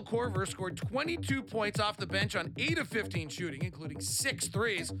 Kyle Korver scored 22 points off the bench on 8 of 15 shooting, including 6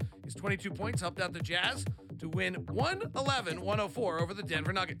 threes. His 22 points helped out the Jazz to win 111-104 over the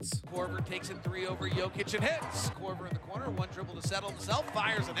Denver Nuggets. Korver takes a three over Jokic and hits. Korver in the corner, one dribble to settle himself,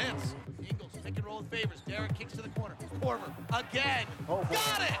 fires and hits. Ingles pick and roll with favors. Derek kicks to the corner. Korver again.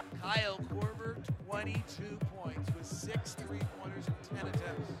 Got it! Kyle Korver, 22 points with 6 3-pointers and 10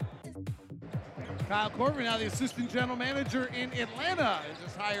 attempts. Kyle Korver, now the assistant general manager in Atlanta, has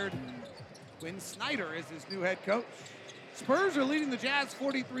just hired Quinn Snyder as his new head coach. Spurs are leading the Jazz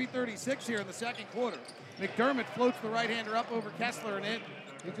 43-36 here in the second quarter. McDermott floats the right-hander up over Kessler and in.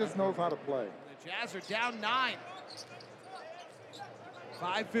 He just knows how to play. The Jazz are down 9.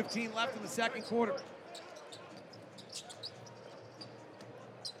 5:15 left in the second quarter.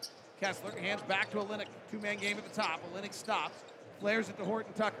 Kessler hands back to Olynyk. Two-man game at the top. Olynyk stops, flares it to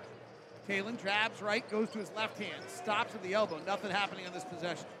Horton Tucker. Kalen drabs right, goes to his left hand, stops at the elbow. Nothing happening on this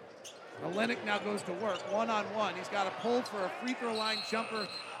possession. Olynyk now goes to work, one-on-one. He's got to pull for a free throw line jumper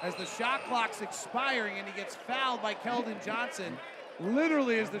as the shot clock's expiring, and he gets fouled by Keldon Johnson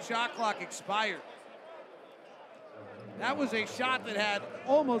literally as the shot clock expired. That was a shot that had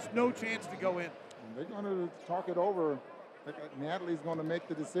almost no chance to go in. They're going to talk it over. Natalie's going to make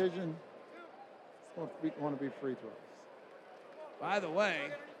the decision. It's going to be free throws. By the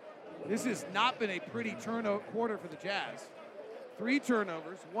way, this has not been a pretty quarter for the Jazz. 3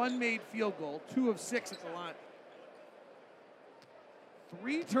 turnovers, 1 made field goal, 2 of 6 at the line.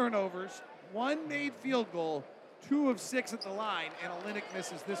 3 turnovers, 1 made field goal, 2 of 6 at the line, and Olynyk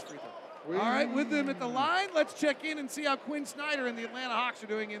misses this free throw. All right, with them at the line, let's check in and see how Quinn Snyder and the Atlanta Hawks are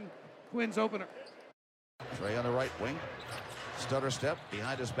doing in Quinn's opener. Trey on the right wing. Stutter step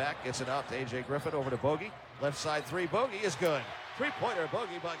behind his back, gets it out to A.J. Griffin over to Bogey. Left side 3, Bogey is good. 3-pointer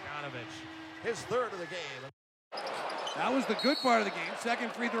Bogey Bogdanović. His third of the game. That was the good part of the game.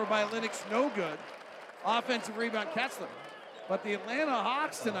 Second free throw by Olynyk, no good. Offensive rebound, Kessler. But the Atlanta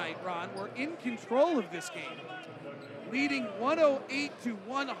Hawks tonight, Ron, were in control of this game, leading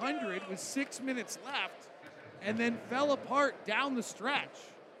 108-100 with 6 minutes left, and then fell apart down the stretch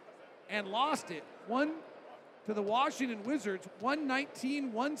and lost it. One to the Washington Wizards,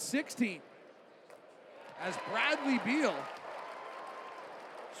 119-116. As Bradley Beal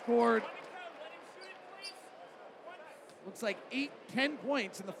scored, looks like 8-10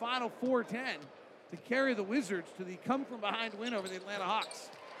 points in the final 4-10 to carry the Wizards to the come-from-behind win over the Atlanta Hawks.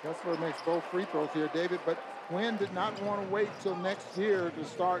 Kessler makes both free throws here, David, but Quinn did not want to wait till next year to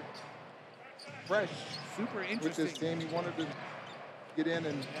start fresh. Super interesting. With this team, he wanted to get in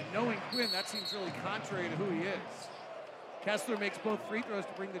and knowing Quinn, that seems really contrary to who he is. Kessler makes both free throws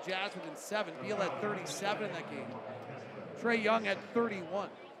to bring the Jazz within 7. Beal had 37 in that game. Trae Young had 31.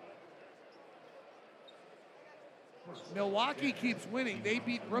 Milwaukee keeps winning. They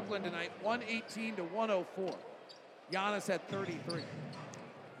beat Brooklyn tonight, 118-104. Giannis had 33.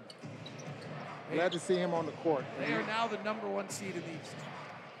 Glad to see him on the court. They are now the #1 seed in the East.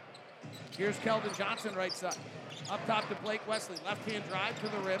 Here's Keldon Johnson right side. Up top to Blake Wesley. Left-hand drive to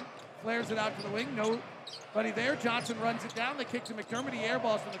the rim. Flares it out to the wing. Nobody there. Johnson runs it down. They kick to McDermott. He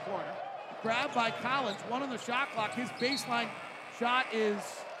airballs from the corner. Grabbed by Collins. 1 on the shot clock. His baseline shot is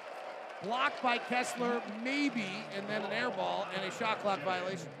blocked by Kessler, maybe, and then an air ball and a shot clock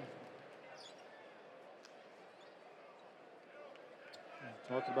violation.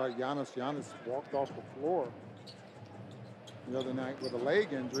 Talked about Giannis. Giannis walked off the floor the other night with a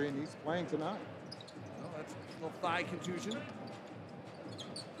leg injury, and he's playing tonight. Well, that's a little thigh contusion.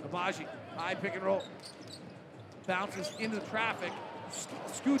 Abaji, high pick and roll. Bounces into the traffic.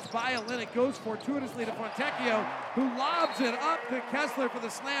 Scoots by Olynyk, goes fortuitously to Fontecchio, who lobs it up to Kessler for the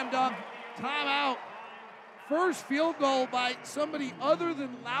slam dunk. Timeout first field goal by somebody other than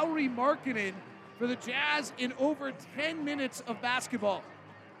Lauri Markkanen for the Jazz in over 10 minutes of basketball.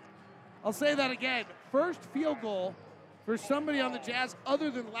 I'll say that again. First field goal for somebody on the Jazz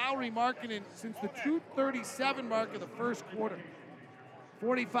other than Lauri Markkanen since the 2:37 mark of the first quarter.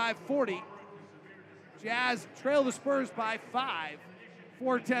 45-40. Jazz trail the Spurs by 5.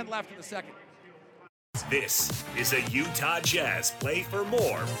 4:10 left in the second. This is a Utah Jazz Play for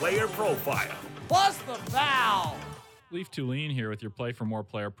More player profile. Plus the foul. Leaf Tulane here with your Play for More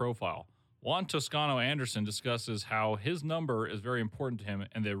player profile. Juan Toscano Anderson discusses how his number is very important to him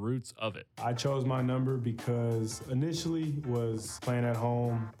and the roots of it. I chose my number because initially was playing at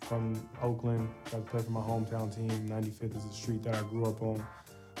home from Oakland. I played for my hometown team. 95th is the street that I grew up on.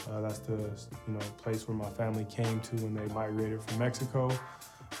 That's the place where my family came to when they migrated from Mexico.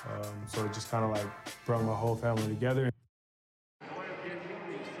 So it just kind of like brought my whole family together.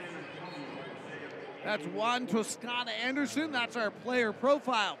 That's Juan Toscano Anderson. That's our player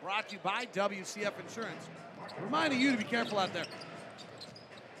profile, brought to you by WCF Insurance. Reminding you to be careful out there.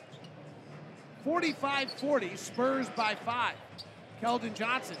 45-40, Spurs by 5. Keldon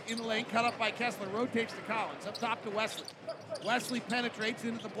Johnson in the lane, cut up by Kessler, rotates to Collins, up top to Wesley. Wesley penetrates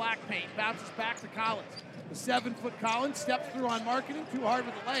into the black paint, bounces back to Collins. The 7-foot Collins steps through on Markkanen, too hard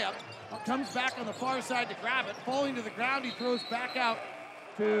with the layup. Comes back on the far side to grab it. Falling to the ground, he throws back out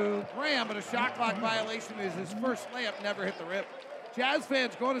to Graham, but a shot clock violation is his first layup, never hit the rim. Jazz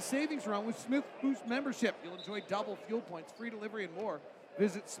fans, go on a savings run with Smith Boost membership. You'll enjoy double fuel points, free delivery, and more.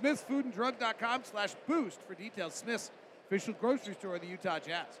 Visit smithsfoodanddrug.com/boost for details. Smith's official grocery store of the Utah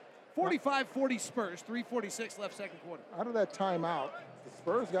Jazz. 45-40 Spurs, 3:46 left second quarter. Out of that timeout, the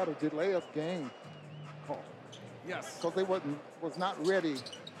Spurs got a delay of game call. Yes. Because they was not ready to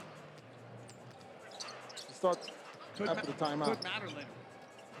start after the timeout. Could matter later.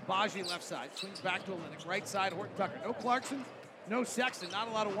 Baji left side, swings back to Olynyk. Right side, Horton Tucker. No Clarkson, no Sexton. Not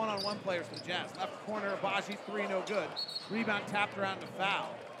a lot of one-on-one players for the Jazz. Left corner, Baji, 3, no good. Rebound tapped around to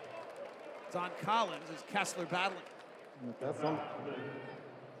foul. It's on Collins as Kessler battling. That's on.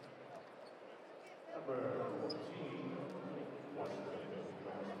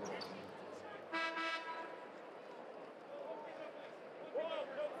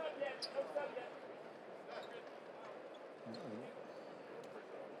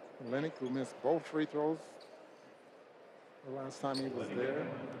 Olynyk, who missed both free throws the last time he was there.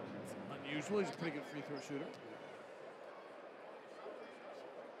 Unusual, he's a pretty good free throw shooter.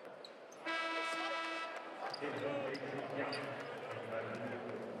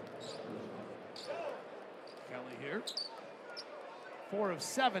 Kelly here. 4 of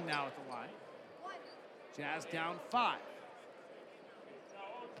 7 now at the line. Jazz down 5.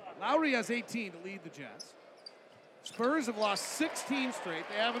 Lowry has 18 to lead the Jazz. Spurs have lost 16 straight.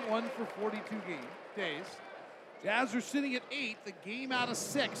 They haven't won for 42 days. Jazz are sitting at 8, the game out of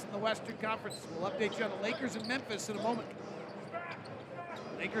 6 in the Western Conference. We'll update you on the Lakers and Memphis in a moment.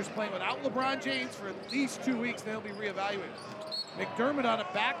 Lakers playing without LeBron James for at least 2 weeks. They'll be reevaluated. McDermott on a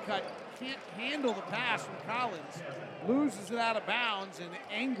back cut. Can't handle the pass from Collins. Loses it out of bounds, and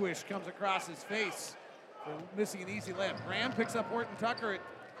anguish comes across his face for missing an easy layup. Graham picks up Horton Tucker at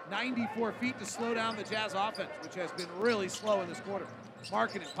 94 feet to slow down the Jazz offense, which has been really slow in this quarter.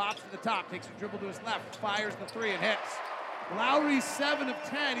 Markkanen pops to the top, takes a dribble to his left, fires the 3 and hits. Lowry's 7 of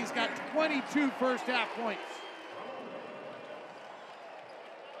 10. He's got 22 first half points.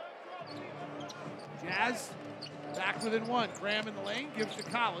 Jazz back within 1. Graham in the lane, gives to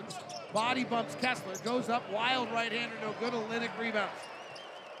Collins. Body bumps Kessler, goes up, wild right-hander, no good. Olynyk rebounds.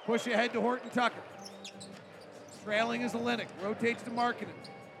 Push ahead to Horton Tucker. Trailing is Olynyk, rotates to Markkanen.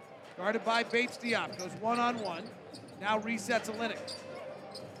 Guarded by Bates Diop, goes one-on-one. Now resets Olynyk.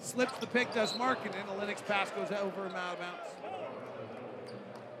 Slips the pick, does Markkanen. Olynyk's pass goes over and out of bounds.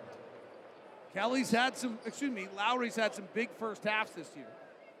 Lowry's had some big first halves this year.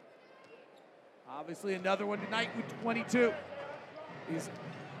 Obviously another one tonight with 22. He's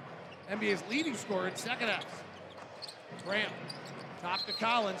NBA's leading scorer in second halves. Graham, top to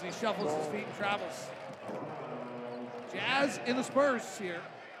Collins. He shuffles his feet and travels. Jazz in the Spurs here.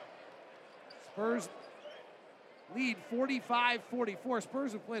 Spurs lead 45-44.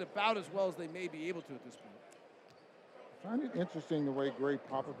 Spurs have played about as well as they may be able to at this point. I find it interesting the way Greg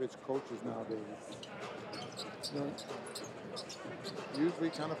Popovich coaches nowadays. Usually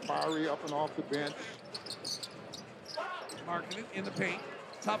kind of fiery up and off the bench. Markkanen in the paint.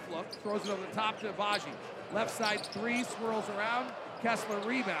 Tough look. Throws it over the top to Baji. Left side 3, swirls around. Kessler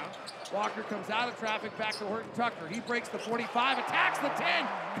rebound. Walker comes out of traffic, back to Horton Tucker. He breaks the 45, attacks the 10,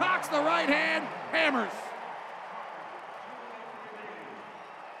 cocks the right hand, hammers.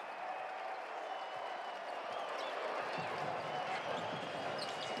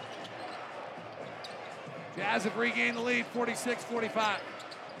 Jazz have regained the lead, 46-45.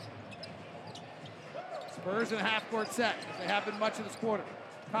 Spurs in a half-court set, as they have been much of this quarter.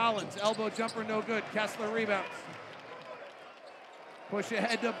 Collins, elbow jumper, no good. Kessler rebounds. Push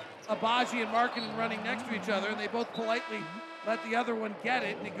ahead to Agbaji and Markkanen running next to each other, and they both politely let the other one get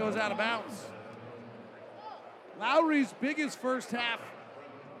it, and it goes out of bounds. Lowry's biggest first half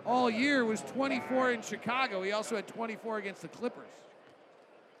all year was 24 in Chicago. He also had 24 against the Clippers.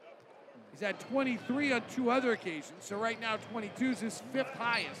 He's had 23 on 2 other occasions, so right now 22 is his 5th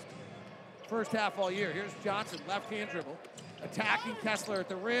highest first half all year. Here's Johnson, left-hand dribble, attacking Kessler at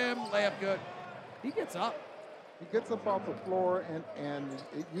the rim, layup good. He gets up. He gets up off the floor and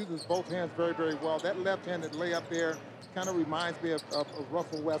it uses both hands very, very well. That left-handed layup there kind of reminds me of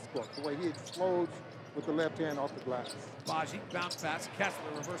Russell Westbrook, the way he explodes with the left hand off the glass. Agbaji, bounce pass,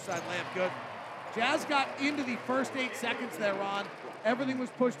 Kessler, reverse side layup good. Jazz got into the first 8 seconds there, Ron. Everything was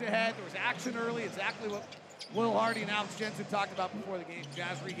pushed ahead. There was action early, exactly what Will Hardy and Alex Jensen talked about before the game.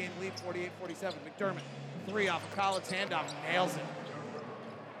 Jazz regained lead 48-47. McDermott, 3 off of Collins' handoff, nails it.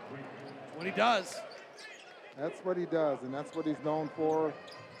 That's what he does. That's what he does, and that's what he's known for.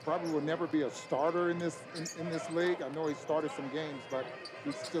 Probably will never be a starter in this league. I know he started some games, but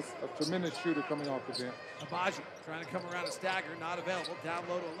he's just a tremendous shooter coming off the bench. Agbaji trying to come around a stagger, not available. Down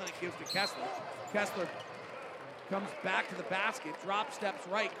low to Olynyk, gives to Kessler. Kessler comes back to the basket, drop steps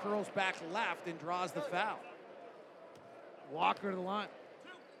right, curls back left, and draws the foul. Walker to the line.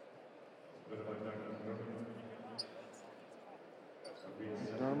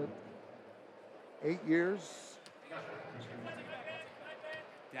 McDermott, 8 years.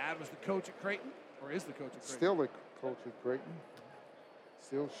 Dad was the coach at Creighton, or is the coach at Creighton? Still the coach at Creighton.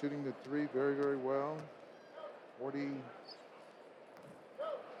 Still shooting the 3 very, very well. 40.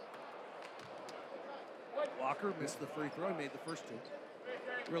 Walker missed the free throw. He made the first 2.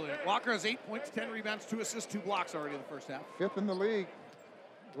 Brilliant. Walker has 8 points, 10 rebounds, 2 assists, 2 blocks already in the first half. 5th in the league.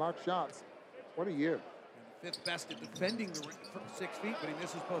 Block shots. What a year. 5th best at defending the rim from 6 feet, but he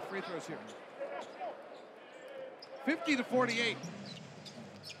misses both free throws here. 50-48.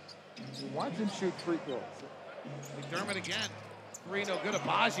 Watch him shoot free throws. McDermott again. 3 no good.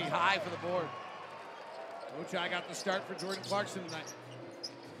 Agbaji high for the board. Ochai got the start for Jordan Clarkson tonight.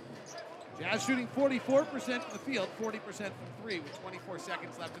 Jazz shooting 44% from the field, 40% from 3 with 24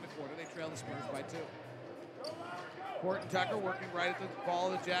 seconds left in the quarter. They trail the Spurs by 2. Horton Tucker working right at the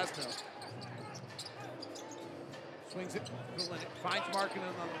ball of the Jazz now. Swings it, finds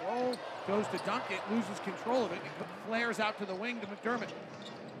Markkanen on the roll, goes to dunk it, loses control of it, and flares out to the wing to McDermott.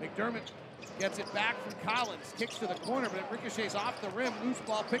 McDermott gets it back from Collins, kicks to the corner, but it ricochets off the rim. Loose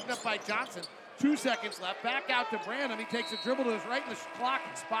ball picked up by Johnson. 2 seconds left, back out to Branham. He takes a dribble to his right, and the clock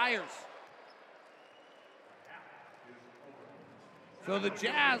expires. So the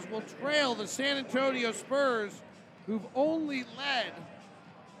Jazz will trail the San Antonio Spurs, who've only led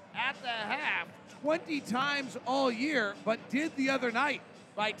at the half 20 times all year, but did the other night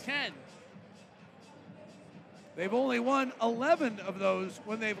by 10. They've only won 11 of those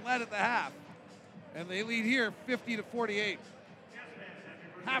when they've led at the half. And they lead here 50-48.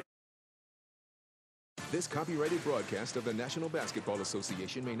 This copyrighted broadcast of the National Basketball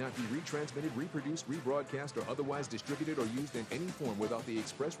Association may not be retransmitted, reproduced, rebroadcast, or otherwise distributed or used in any form without the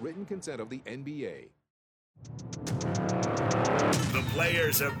express written consent of the NBA. The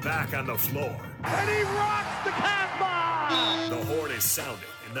players are back on the floor. And he rocks the Casbah! The horn is sounding,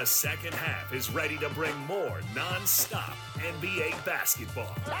 and the second half is ready to bring more non-stop NBA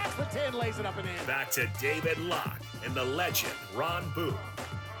basketball. That's the 10, lays it up and in. Back to David Locke and the legend, Ron Boone.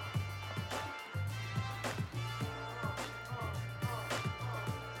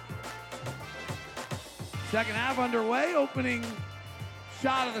 Second half underway. Opening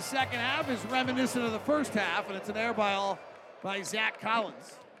shot of the second half is reminiscent of the first half, and it's an air ball by Zach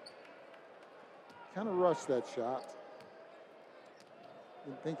Collins. Kind of rushed that shot.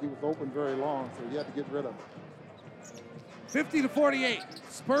 Didn't think he was open very long, so he had to get rid of it. 50-48.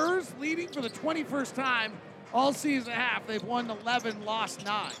 Spurs leading for the 21st time all season half. They've won 11, lost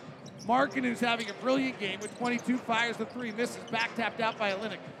 9. Markkanen, who's having a brilliant game with 22, fires the 3, misses, back tapped out by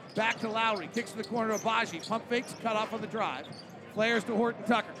Olynyk. Back to Lowry, kicks to the corner of Agbaji. Pump fakes, cut off on the drive. Flares to Horton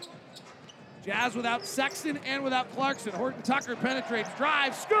Tucker. Jazz without Sexton and without Clarkson. Horton Tucker penetrates,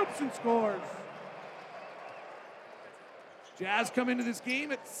 drives, scoops, and scores. Jazz come into this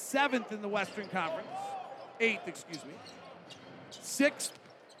game at 7th in the Western Conference. 8th, excuse me. 6th.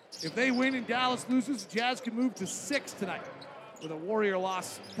 If they win and Dallas loses, Jazz can move to 6th tonight with a Warrior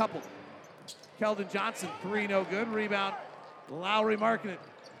loss coupled. Keldon Johnson, 3 no good. Rebound, Lowry Markkanen.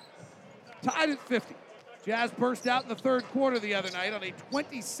 Tied at 50. Jazz burst out in the third quarter the other night on a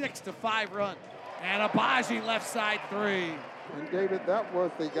 26-5 run. And Agbaji left side three. And David,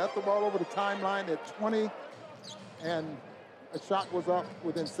 they got the ball over the timeline at 20, and a shot was up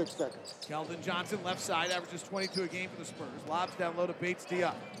within 6 seconds. Keldon Johnson left side, averages 22 a game for the Spurs. Lobs down low to Bates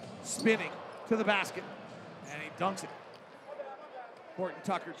Diop. Spinning to the basket, and he dunks it. Horton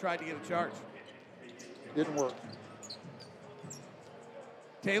Tucker tried to get a charge. Didn't work.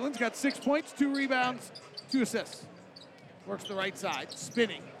 Talen's got 6 points, 2 rebounds, 2 assists. Works the right side,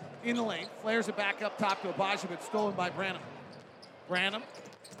 spinning in the lane, flares it back up top to Agbaji, but stolen by Branham. Branham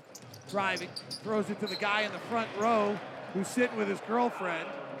driving, throws it to the guy in the front row who's sitting with his girlfriend.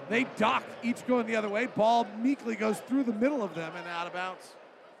 They duck, each going the other way. Ball meekly goes through the middle of them and out of bounds.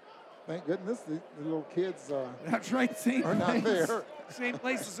 Thank goodness the little kids That's right, same are not place. there. Same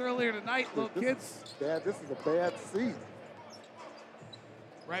place as earlier tonight, little kids. Dad, this is a bad season.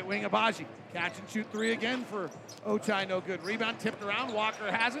 Right wing Agbaji, catch and shoot three again for Ochai, no good. Rebound tipped around,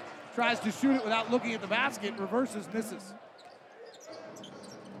 Walker has it, tries to shoot it without looking at the basket, reverses, misses.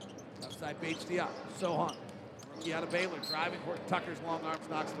 Outside Bates Diop, Sohan, rookie out of Baylor, driving, Horton Tucker's long arms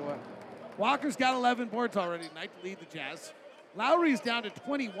knocks it away. Walker's got 11 boards already tonight to lead the Jazz. Lowry's down to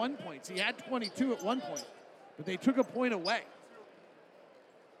 21 points. He had 22 at one point, but they took a point away.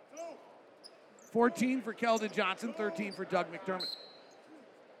 14 for Keldon Johnson, 13 for Doug McDermott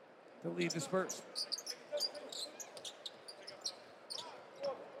to lead the Spurs.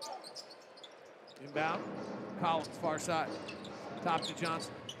 Inbound, Collins far side. Top to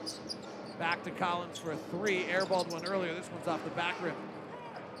Johnson. Back to Collins for a three. Airballed one earlier. This one's off the back rim.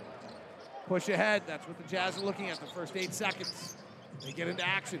 Push ahead. That's what the Jazz are looking at the first 8 seconds. They get into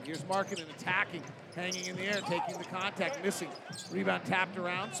action. Here's Markkanen attacking, hanging in the air, taking the contact, missing. Rebound tapped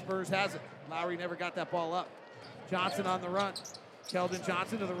around. Spurs has it. Lowry never got that ball up. Johnson on the run. Keldon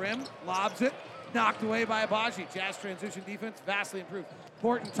Johnson to the rim, lobs it, knocked away by Agbaji. Jazz transition defense vastly improved.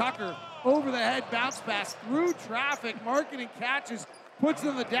 Horton Tucker over the head, bounce pass through traffic. Markkanen catches, puts it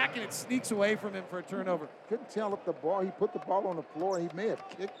on the deck, and it sneaks away from him for a turnover. Couldn't tell if he put the ball on the floor. He may have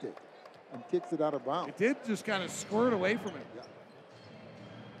kicked it and kicks it out of bounds. It did just kind of squirt away from him.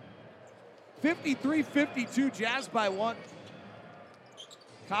 Yeah. 53-52, Jazz by 1.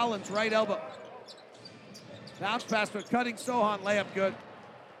 Collins right elbow. Bounce pass to a cutting Sohan, layup good.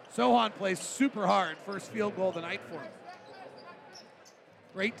 Sohan plays super hard. First field goal of the night for him.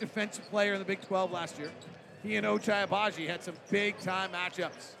 Great defensive player in the Big 12 last year. He and Ochai Agbaji had some big-time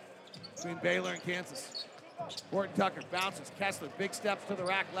matchups between Baylor and Kansas. Horton Tucker bounces. Kessler, big steps to the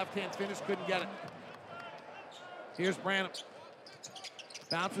rack. Left-hand finish, couldn't get it. Here's Branham.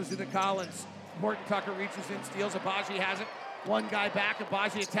 Bounces into Collins. Horton Tucker reaches in, steals. Agbaji has it. One guy back.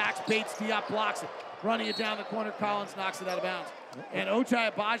 Agbaji attacks. Bates Diop blocks it. Running it down the corner, Collins knocks it out of bounds. And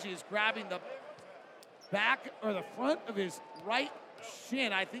Ochai Agbaji is grabbing the back or the front of his right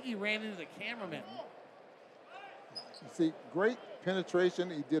shin. I think he ran into the cameraman. You see, great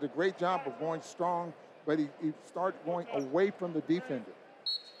penetration. He did a great job of going strong, but he started going away from the defender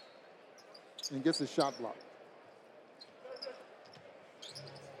and gets a shot blocked.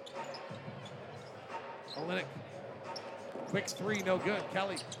 Olynyk. Quick three, no good.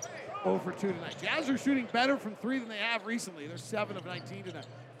 Kelly 0 for 2 tonight. Jazz are shooting better from 3 than they have recently. They're 7 of 19 tonight.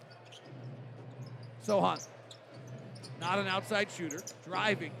 Sohan, not an outside shooter.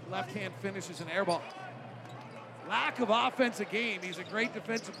 Driving, left-hand finishes an air ball. Lack of offensive game. He's a great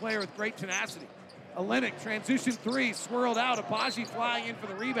defensive player with great tenacity. Olynyk, transition 3, swirled out. Agbaji flying in for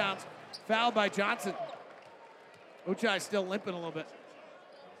the rebounds. Fouled by Johnson. Ochai still limping a little bit.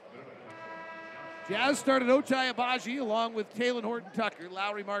 Jazz started Ochai Agbaji along with Talen Horton Tucker,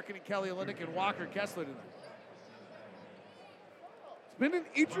 Lowry Markkanen, Kelly Olynyk, and Walker Kessler tonight. It's been an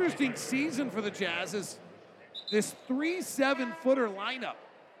interesting season for the Jazz as this 3 7-footer lineup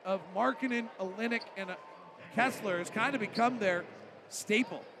of Markkanen, Olynyk, and Kessler has kind of become their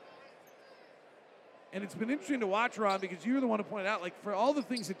staple. And it's been interesting to watch, Ron, because you were the one who pointed out, like, for all the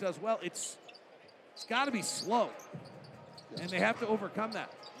things it does well, it's got to be slow. And they have to overcome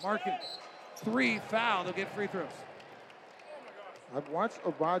that. Markkanen. 3 foul, they'll get free throws. I've watched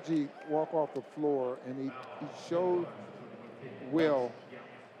Agbaji walk off the floor, and he showed Will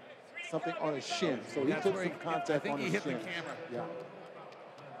something on his shin. So he took some contact on his shin. I think he hit the camera. Yeah.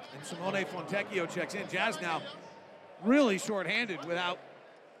 And Simone Fontecchio checks in. Jazz now really shorthanded without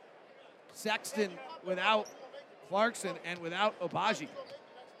Sexton, without Clarkson, and without Agbaji.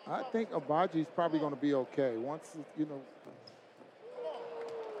 I think Agbaji's probably going to be okay. Once,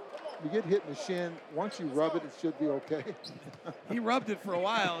 you get hit in the shin, once you rub it, it should be okay. He rubbed it for a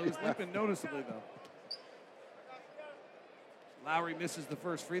while. He was limping noticeably, though. Lowry misses the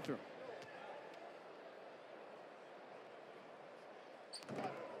first free throw.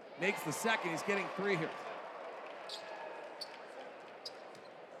 Makes the second. He's getting 3 here.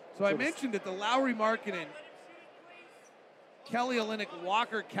 So I mentioned it, the Lowry, Markkanen, Kelly Olynyk,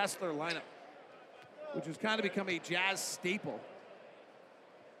 Walker, Kessler lineup, which has kind of become a Jazz staple.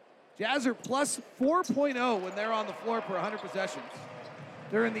 Jazz are plus 4.0 when they're on the floor per 100 possessions.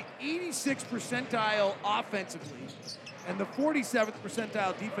 They're in the 86th percentile offensively and the 47th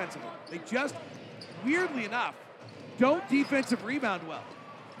percentile defensively. They just, weirdly enough, don't defensive rebound well,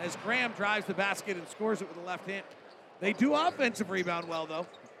 as Graham drives the basket and scores it with the left hand. They do offensive rebound well, though.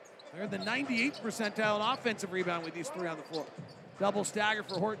 They're in the 98th percentile in offensive rebound with these 3 on the floor. Double stagger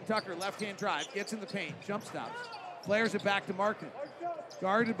for Horton Tucker, left-hand drive, gets in the paint, jump stops, flares it back to Markkanen.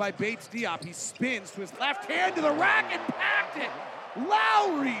 Guarded by Bates Diop, he spins to his left hand to the rack and packed it.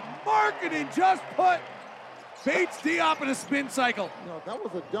 Lowry, Markkanen just put Bates Diop in a spin cycle. No, if that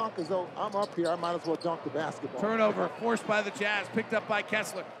was a dunk, as though I'm up here, I might as well dunk the basketball. Turnover forced by the Jazz, picked up by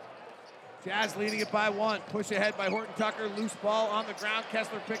Kessler. Jazz leading it by 1. Push ahead by Horton Tucker. Loose ball on the ground.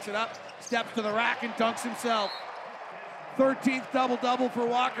 Kessler picks it up, steps to the rack, and dunks himself. 13th double-double for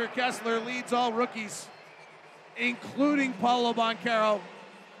Walker. Kessler leads all rookies, including Paolo Banchero.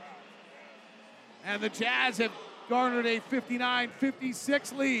 And the Jazz have garnered a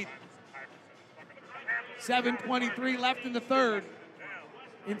 59-56 lead. 7:23 left in the third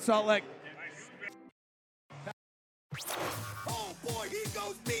in Salt Lake. Oh boy, he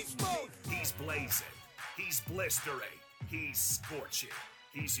goes beast mode. He's blazing. He's blistering. He's scorching.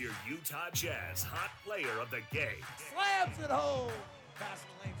 He's your Utah Jazz hot player of the game. Slams it home. Pass in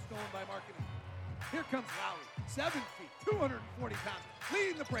the lane, stolen by Markkanen. Here comes Lowry, 7 feet, 240 pounds,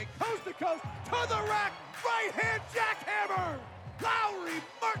 leading the break, coast to coast, to the rack, right hand jackhammer. Lowry,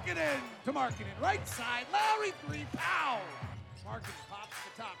 Markkanen to Markkanen, right side, Lowry 3, pow. Markkanen pops to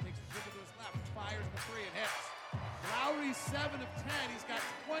the top, takes a dribble to his left, fires the 3 and hits. Lowry's 7 of 10, he's got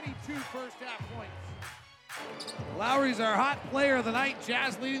 22 first half points. Lowry's our hot player of the night.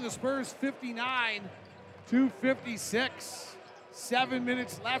 Jazz leading the Spurs 59-56. 7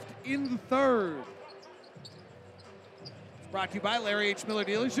 minutes left in the third. It's brought to you by Larry H. Miller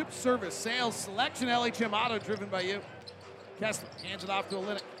Dealership. Service, sales, selection, LHM Auto, driven by you. Kessler hands it off to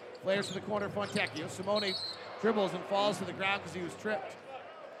Olynyk. Flares to the corner, Fontecchio. Simone dribbles and falls to the ground because he was tripped.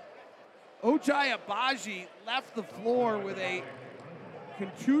 Ochai Agbaji left the floor with a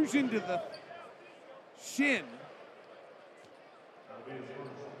contusion to the shin.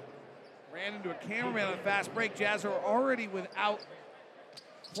 Ran into a cameraman on a fast break. Jazz are already without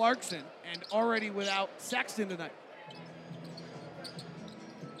Clarkson and already without Sexton tonight.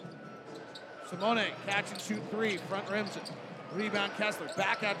 Simone, catch and shoot 3, front rims it. Rebound Kessler,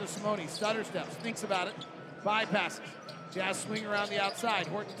 back out to Simone, stutter steps, thinks about it, bypasses. Jazz swing around the outside.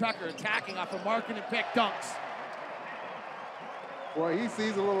 Horton Tucker attacking off a Markkanen pick, dunks. Boy, he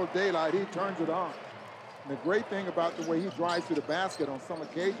sees a little daylight, he turns it on. And the great thing about the way he drives to the basket on some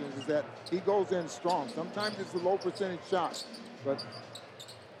occasions is that he goes in strong. Sometimes it's a low percentage shot, but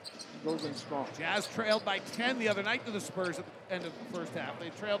he goes in strong. Jazz trailed by 10 the other night to the Spurs at the end of the first half.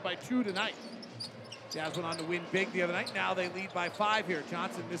 They trailed by 2 tonight. Jazz went on to win big the other night. Now they lead by 5 here.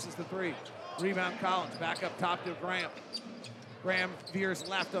 Johnson misses the 3. Rebound Collins, back up top to Graham. Graham veers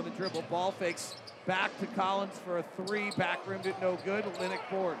left on the dribble. Ball fakes back to Collins for a 3. Back rimmed it, no good. Olynyk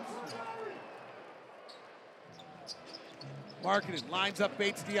boards. Markkanen lines up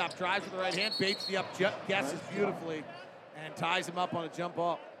Bates Diop, drives with the right hand. Bates Diop guesses beautifully and ties him up on a jump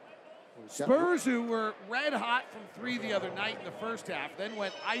ball. Spurs, who were red hot from 3 the other night in the first half, then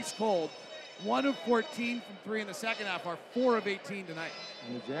went ice cold. 1 of 14 from 3 in the second half, are 4 of 18 tonight.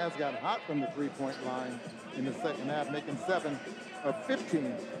 And the Jazz got hot from the three-point line in the second half, making 7 of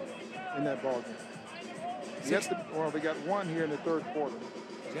 15 in that ball game. We got 1 here in the third quarter.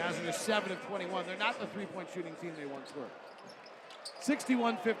 Jazz are 7 of 21. They're not the three-point shooting team they once were.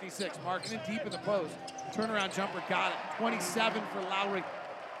 61-56. Markkanen deep in the post. Turnaround jumper, got it. 27 for Lowry,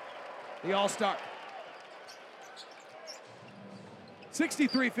 the All-Star.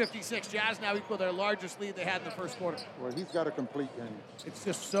 63-56. Jazz now equal their largest lead they had in the first quarter. Well, he's got a complete game. It's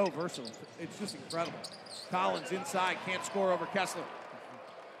just so versatile. It's just incredible. Collins inside, can't score over Kessler.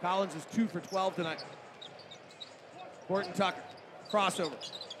 Collins is 2 for 12 tonight. Horton Tucker, crossover.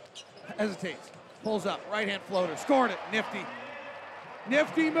 Hesitates, pulls up, right-hand floater, scored it, nifty.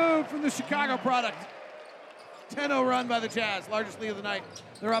 Nifty move from the Chicago product. 10-0 run by the Jazz, largest lead of the night.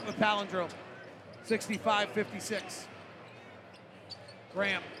 They're up at Palindrome, 65-56.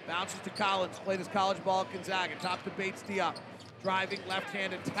 Graham bounces to Collins, played his college ball at Gonzaga, top to Bates Diop. Driving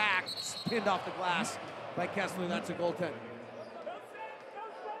left-hand attack, pinned off the glass by Kessler, that's a goaltend.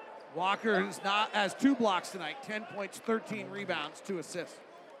 Walker has 2 blocks tonight, 10 points, 13 rebounds, 2 assists.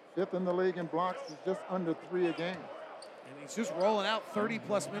 5th in the league in blocks, is just under 3 a game. And he's just rolling out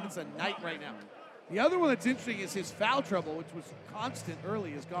 30-plus minutes a night right now. The other one that's interesting is his foul trouble, which was constant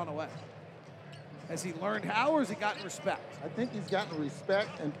early, has gone away. Has he learned how, or has he gotten respect? I think he's gotten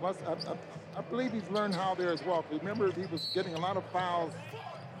respect, and plus, I believe he's learned how there as well. Remember, he was getting a lot of fouls,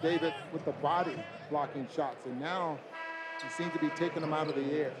 David, with the body blocking shots, and now he seems to be taking them out of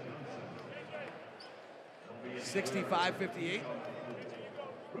the air. 65-58.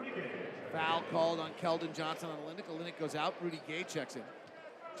 Foul called on Keldon Johnson on Olynyk. Olynyk goes out. Rudy Gay checks in.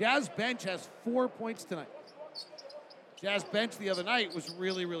 Jazz bench has 4 points tonight. Jazz bench the other night was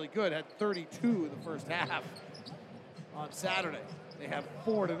really, really good. Had 32 in the first half on Saturday. They have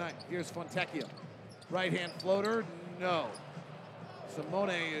 4 tonight. Here's Fontecchio. Right-hand floater, no.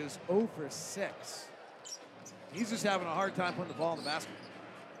 Simone is 0 for 6. He's just having a hard time putting the ball in the basket.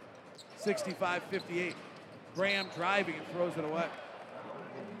 65-58. Graham driving and throws it away.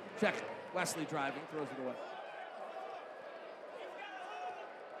 Check. Wesley driving, throws it away.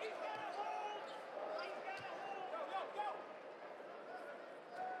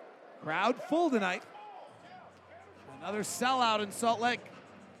 Crowd full tonight. Another sellout in Salt Lake.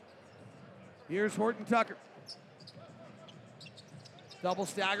 Here's Horton Tucker. Double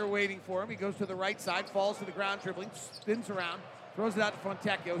stagger waiting for him. He goes to the right side, falls to the ground, dribbling, spins around, throws it out to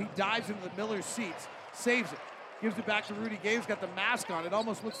Fontecchio. He dives into the Miller's seats, saves it, gives it back to Rudy Gay, who's got the mask on. It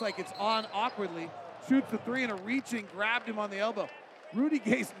almost looks like it's on awkwardly. Shoots the three, and a reaching grabbed him on the elbow. Rudy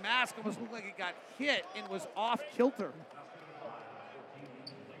Gay's mask almost looked like it got hit and was off kilter.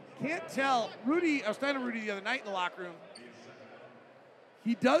 Can't tell. Rudy, I was talking to Rudy the other night in the locker room.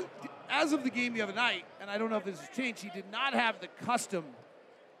 He does, as of the game the other night, and I don't know if this has changed, he did not have the custom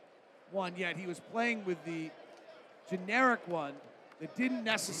one yet. He was playing with the generic one that didn't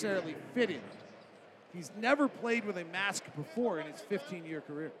necessarily fit him. He's never played with a mask before in his 15-year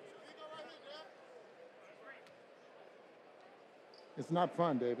career. It's not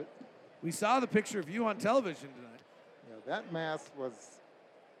fun, David. We saw the picture of you on television tonight. Yeah, that mask was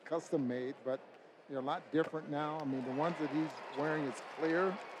custom made, but they're a lot different now. I mean, the ones that he's wearing is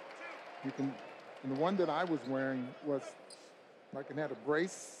clear. You can, and the one that I was wearing was like it had a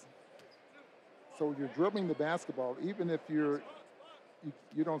brace. So you're dribbling the basketball, even if you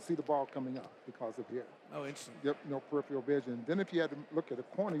don't see the ball coming up because of here. Oh, interesting. Yep, no peripheral vision. Then if you had to look at the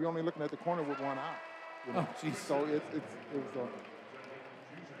corner, you're only looking at the corner with one eye. You know? Oh, jeez. So it was.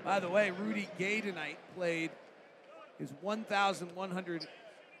 By the way, Rudy Gay tonight played his 1,100.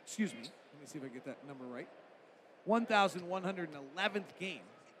 Excuse me. Let me see if I get that number right. 1,111th game.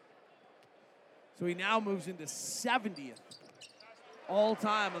 So he now moves into 70th all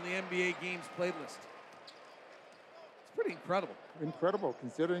time on the NBA games played list. It's pretty incredible. Incredible,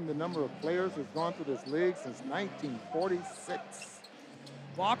 considering the number of players who've gone through this league since 1946.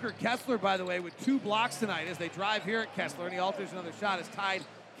 Walker Kessler, by the way, with 2 blocks tonight as they drive here at Kessler, and he alters another shot, has tied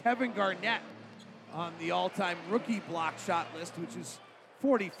Kevin Garnett on the all-time rookie block shot list, which is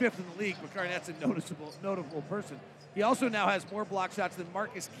 45th in the league, but Garnett's a notable person. He also now has more block shots than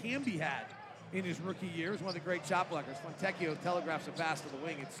Marcus Camby had in his rookie year. He was one of the great shot blockers. Fontecchio telegraphs a pass to the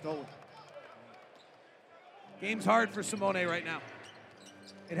wing. It's stolen. Game's hard for Simone right now.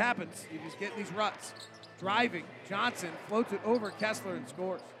 It happens. You just get in these ruts. Driving. Johnson floats it over Kessler and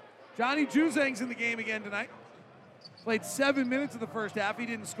scores. Johnny Juzang's in the game again tonight. Played 7 minutes of the first half. He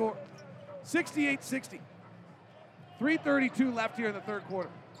didn't score. 68-60. 3:32 left here in the third quarter.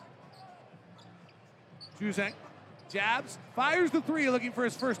 Juzang jabs, fires the three, looking for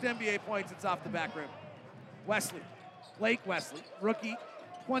his first NBA points. It's off the back rim. Wesley, Blake Wesley, rookie,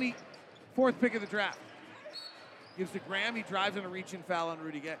 24th pick of the draft. Gives to Graham. He drives on a reach-in foul on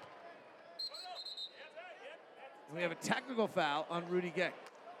Rudy Gay. And we have a technical foul on Rudy Gay.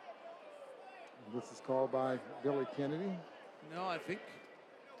 This is called by Billy Kennedy. No, I think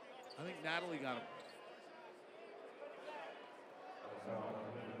Natalie got him.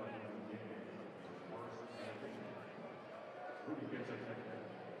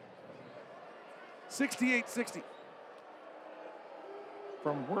 $68-60.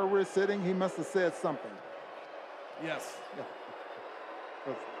 From where we're sitting, he must have said something. Yes. Yeah.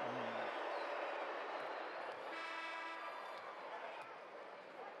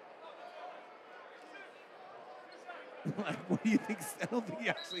 Like, what do you think? I don't think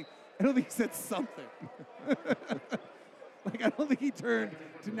he said something. Like, I don't think he turned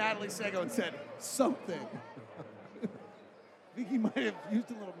to Natalie Sego and said something. I think he might have used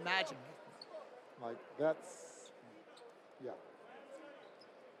a little magic. Like, that's, yeah.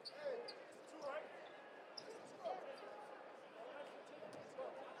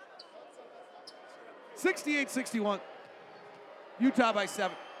 $68-61. Utah by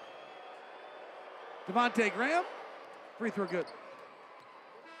 7. Devontae Graham, free throw good.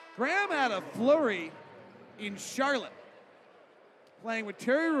 Graham had a flurry in Charlotte, playing with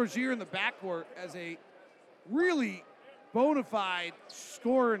Terry Rozier in the backcourt as a really bona fide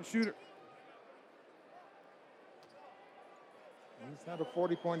scorer and shooter. He's had a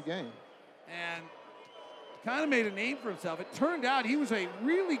 40-point game. And kind of made a name for himself. It turned out he was a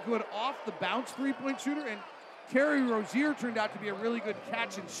really good off-the-bounce three-point shooter, and Terry Rozier turned out to be a really good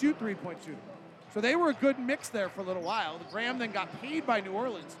catch-and-shoot three-point shooter. So they were a good mix there for a little while. Graham then got paid by New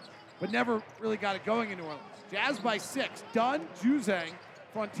Orleans, but never really got it going in New Orleans. Jazz by 6. Dunn, Juzang,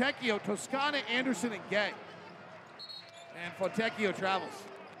 Fontecchio, Toscano, Anderson, and Gay. And Fontecchio travels.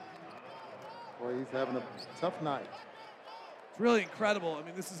 Boy, he's having a tough night. It's really incredible. I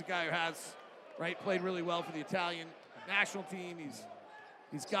mean, this is a guy who has, played really well for the Italian national team.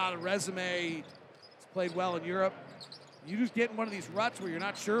 He's got a resume. He's played well in Europe. You just get in one of these ruts where you're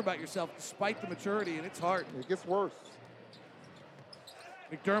not sure about yourself despite the maturity, and it's hard. It gets worse.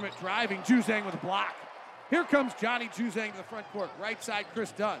 McDermott driving, Juzang with a block. Here comes Johnny Juzang to the front court. Right side,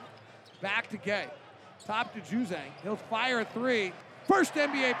 Chris Dunn. Back to Gay. Top to Juzang. He'll fire a three. First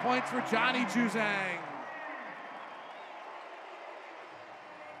NBA points for Johnny Juzang.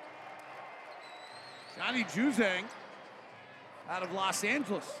 Johnny Juzang out of Los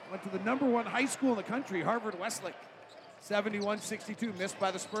Angeles. Went to the #1 high school in the country, Harvard Westlake. 71-62, missed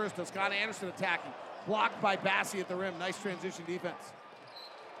by the Spurs. Toscano Anderson attacking. Blocked by Bassi at the rim. Nice transition defense.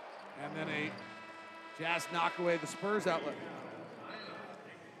 And then a Jazz knock away the Spurs outlet.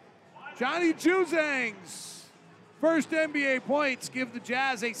 Johnny Juzang's first NBA points give the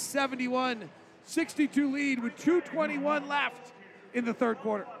Jazz a 71-62 lead with 2:21 left in the third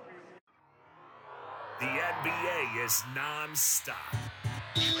quarter. The NBA is non-stop.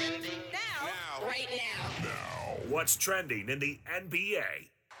 Now. Right now. What's trending in the NBA?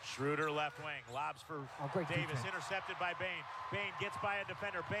 Schroeder left wing, lobs for Davis, defense. Intercepted by Bane. Bane gets by a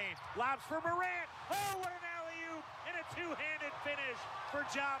defender. Bane lobs for Morant. Oh, what an alley-oop and a two-handed finish for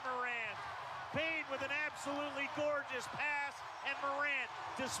Ja Morant. Bane with an absolutely gorgeous pass, and Morant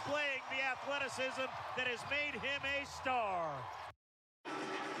displaying the athleticism that has made him a star.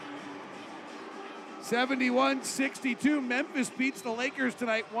 71-62. Memphis beats the Lakers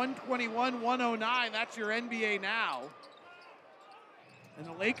tonight, 121-109. That's your NBA now. And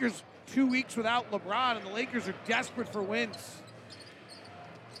the Lakers 2 weeks without LeBron, and the Lakers are desperate for wins.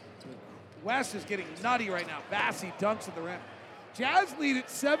 West is getting nutty right now. Bassi dunks at the rim. Jazz lead at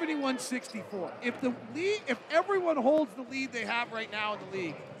 71-64. If everyone holds the lead they have right now in the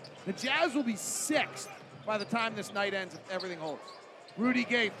league, the Jazz will be 6th by the time this night ends if everything holds. Rudy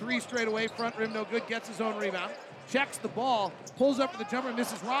Gay, 3 straight away, front rim, no good, gets his own rebound, checks the ball, pulls up for the jumper,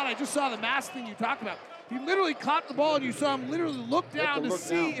 misses. Ron, I just saw the mask thing you talked about. He literally caught the ball, and you saw him literally look down to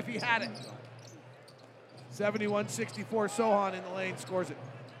see if he had it. 71-64, Sohan in the lane, scores it.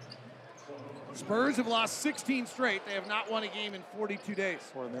 Spurs have lost 16 straight. They have not won a game in 42 days.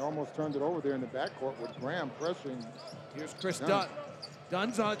 Boy, they almost turned it over there in the backcourt with Graham pressuring. Here's Chris Dunn.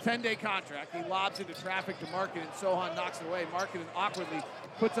 Dunn's on a 10-day contract. He lobs into traffic to Markkanen. Sohan knocks it away. Markkanen awkwardly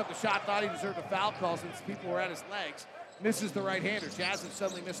puts up the shot. Thought he deserved a foul call since people were at his legs. Misses the right-hander. Jazz have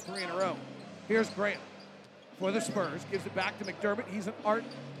suddenly missed 3 in a row. Here's Graham for the Spurs. Gives it back to McDermott. He's an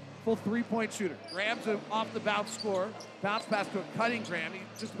artful three-point shooter. Graham's an off-the-bounce scorer. Bounce pass to a cutting Graham. He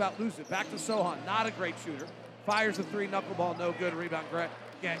just about loses it. Back to Sohan. Not a great shooter. Fires a 3 knuckleball. No good. Rebound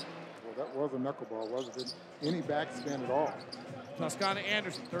Gay. Well, that was a knuckleball. Wasn't any backspin at all. Toscano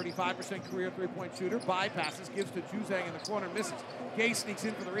Anderson, 35% career three-point shooter, bypasses, gives to Juzang in the corner, misses. Gay sneaks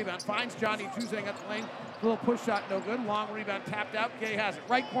in for the rebound, finds Johnny Juzang at the lane, little push shot, no good, long rebound tapped out, Gay has it.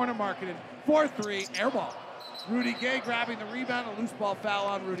 Right corner, Markkanen, 4-3, air ball. Rudy Gay grabbing the rebound, a loose ball foul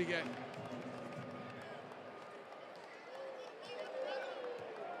on Rudy Gay.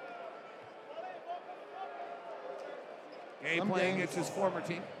 Gay playing against his former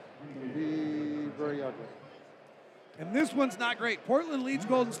team. Can be very ugly. And this one's not great. Portland leads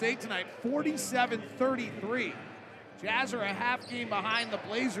Golden State tonight, 47-33. Jazz are a half game behind the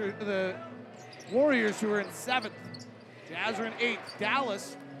Warriors, who are in 7th. Jazz are in 8th.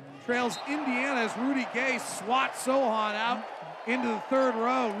 Dallas trails Indiana as Rudy Gay swats Sohan out into the 3rd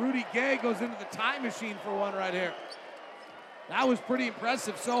row. Rudy Gay goes into the time machine for one right here. That was pretty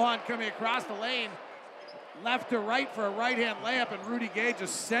impressive. Sohan coming across the lane, left to right for a right-hand layup, and Rudy Gay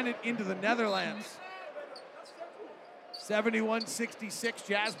just sent it into the Netherlands. 71-66,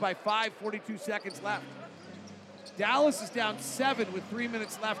 Jazz by 5, 42 seconds left. Dallas is down 7 with 3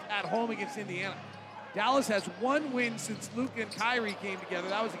 minutes left at home against Indiana. Dallas has 1 win since Luka and Kyrie came together.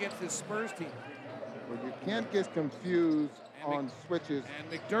 That was against this Spurs team. Well, you can't get confused on switches.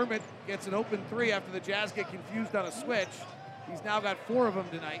 And McDermott gets an open three after the Jazz get confused on a switch. He's now got 4 of them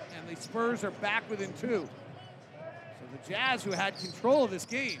tonight, and the Spurs are back within 2. So the Jazz, who had control of this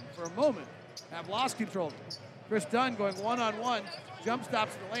game for a moment, have lost control of it. Chris Dunn going one-on-one, jump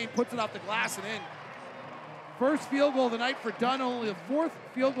stops in the lane, puts it off the glass and in. First field goal of the night for Dunn, only the 4th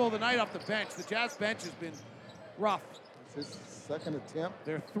field goal of the night off the bench. The Jazz bench has been rough. It's his second attempt.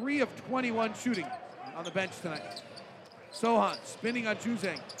 They're 3 of 21 shooting on the bench tonight. Sohan spinning on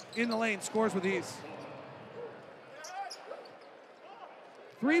Juzang in the lane, scores with ease.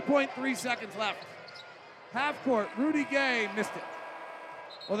 3.3 seconds left. Half court, Rudy Gay missed it.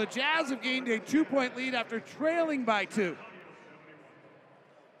 Well, the Jazz have gained a 2-point lead after trailing by 2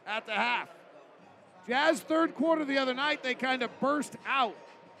 at the half. Jazz third quarter the other night, they kind of burst out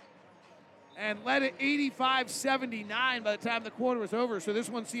and led it 85-79 by the time the quarter was over. So this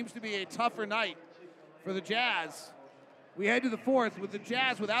one seems to be a tougher night for the Jazz. We head to the 4th with the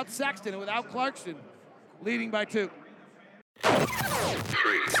Jazz without Sexton and without Clarkson leading by 2. 3, 2,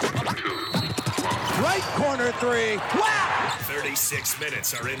 1. Right corner 3. Wow! 36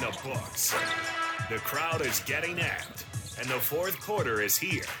 minutes are in the books. The crowd is getting amped, and the 4th quarter is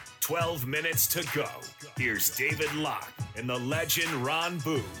here. 12 minutes to go. Here's David Locke and the legend Ron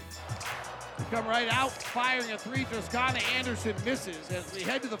Boone. We come right out, firing a 3. Toscana Anderson misses. As we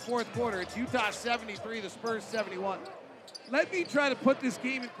head to the 4th quarter, it's Utah 73, the Spurs 71. Let me try to put this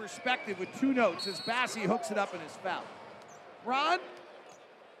game in perspective with 2 notes as Bassey hooks it up in his foul. Ron,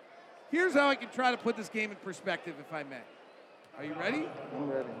 here's how I can try to put this game in perspective, if I may. Are you ready? I'm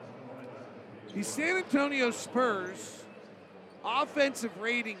ready. The San Antonio Spurs offensive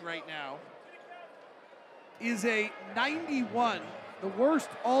rating right now is a 91. The worst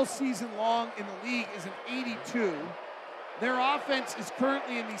all season long in the league is an 82. Their offense is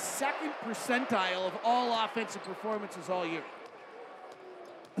currently in the 2nd percentile of all offensive performances all year.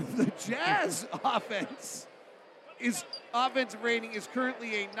 The Jazz offensive rating is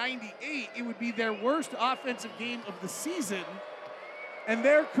currently a 98. It would be their worst offensive game of the season, and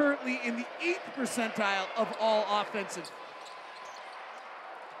they're currently in the 8th percentile of all offensive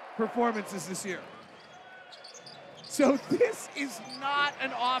performances this year. So this is not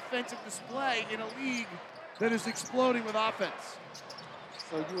an offensive display in a league that is exploding with offense.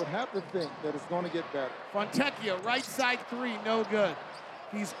 So you would have to think that it's going to get better. Fontecchio, right side 3, no good.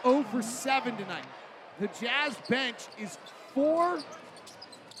 He's 0 for 7 tonight. The Jazz bench is 4,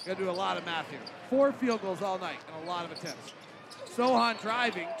 gotta do a lot of math here, 4 field goals all night and a lot of attempts. Sohan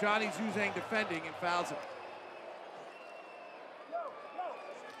driving, Johnny Juzang defending, and fouls him.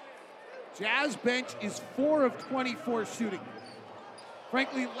 Jazz bench is 4 of 24 shooting.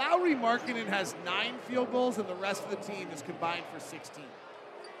 Frankly, Lauri Markkanen has 9 field goals, and the rest of the team is combined for 16.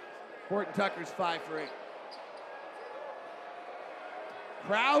 Horton Tucker's 5 for 8.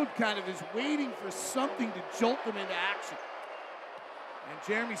 Crowd kind of is waiting for something to jolt them into action. And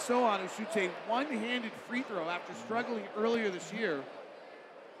Jeremy Sohan, who shoots a one-handed free throw after struggling earlier this year,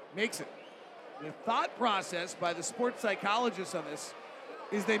 makes it. The thought process by the sports psychologists on this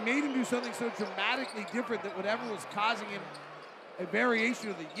is they made him do something so dramatically different that whatever was causing him a variation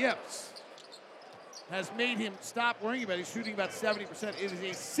of the yips has made him stop worrying about it. He's shooting about 70%. It is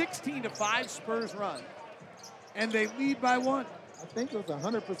a 16-5 Spurs run, and they lead by 1. I think there's a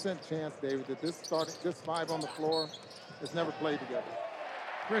 100% chance, David, that this 5 on the floor has never played together.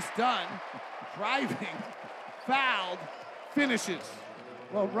 Chris Dunn, driving, fouled, finishes.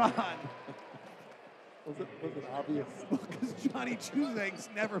 Well, Ron. Was it obvious? Because Johnny Juzang's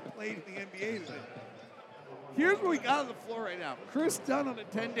never played in the NBA today. Here's what we got on the floor right now. Chris Dunn on a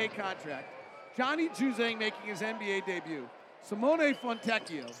 10-day contract. Johnny Juzang making his NBA debut. Simone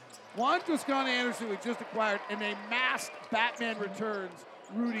Fontecchio. Juan Toscana Anderson, we just acquired, and a masked Batman returns,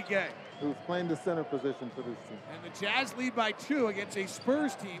 Rudy Gay. Who's playing the center position for this team. And the Jazz lead by 2 against a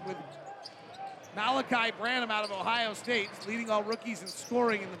Spurs team with Malachi Branham out of Ohio State, leading all rookies in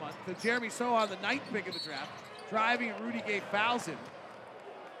scoring in the month. The Jeremy Sohan, the 9th pick of the draft, driving, and Rudy Gay fouls him.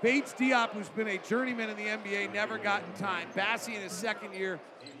 Bates Diop, who's been a journeyman in the NBA, never got in time. Bassey in his 2nd year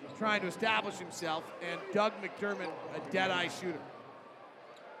trying to establish himself, and Doug McDermott, a dead-eye shooter.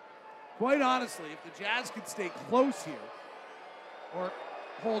 Quite honestly, if the Jazz could stay close here or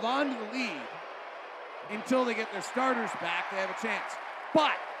hold on to the lead until they get their starters back, they have a chance.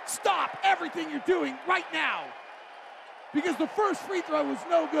 But stop everything you're doing right now, because the first free throw was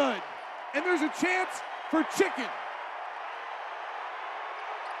no good, and there's a chance for chicken.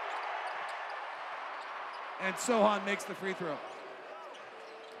 And Sohan makes the free throw.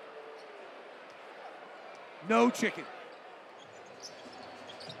 No chicken.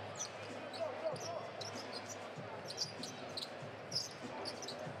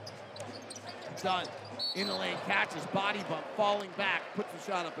 Dunn in the lane, catches, body bump, falling back, puts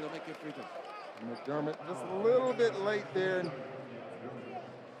the shot up, and he'll make it free throw. McDermott just a little bit late there.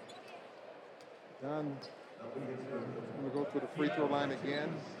 Dunn going to go to the free throw line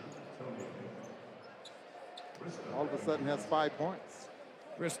again. All of a sudden has 5 points.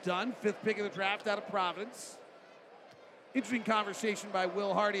 Chris Dunn, 5th pick of the draft out of Providence. Interesting conversation by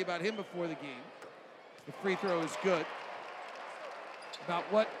Will Hardy about him before the game. The free throw is good. About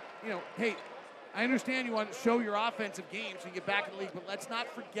what, hey, I understand you want to show your offensive game so you get back in the league, but let's not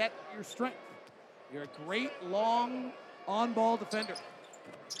forget your strength. You're a great, long, on-ball defender.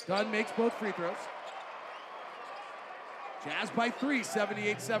 Dunn makes both free throws. Jazz by 3,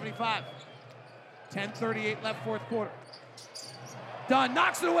 78-75. 10:38 left, fourth quarter. Dunn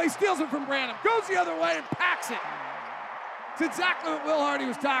knocks it away, steals it from Branham, goes the other way and packs it. It's exactly what Will Hardy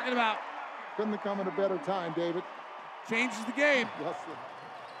was talking about. Couldn't have come at a better time, David. Changes the game. Yes, sir.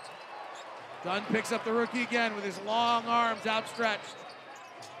 Dunn picks up the rookie again with his long arms outstretched.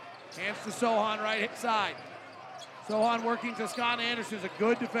 Hands to Sohan right side. Sohan working Toscana Anderson is a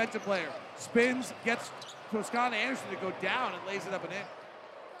good defensive player. Spins, gets Toscana Anderson to go down and lays it up and in.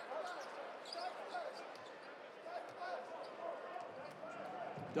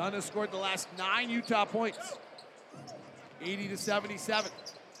 Dunn has scored the last 9 Utah points. 80-77.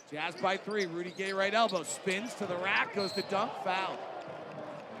 Jazz by 3. Rudy Gay right elbow. Spins to the rack. Goes to dunk. Foul.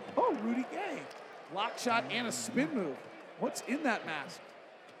 Oh, Rudy Gay. Block shot and a spin move. What's in that mask?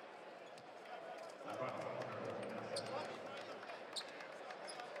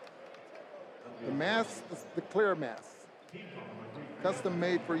 The mask is the clear mask. Custom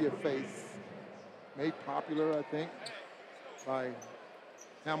made for your face. Made popular, I think, by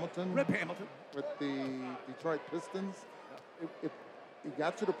Hamilton. Rip Hamilton. With the Detroit Pistons. It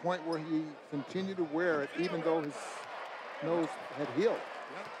got to the point where he continued to wear it even though his nose had healed.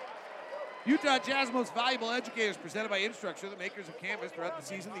 Utah Jazz Most Valuable Educators presented by Instructure, the makers of Canvas. Throughout the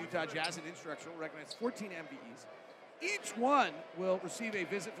season, the Utah Jazz and Instructure will recognize 14 MVEs. Each one will receive a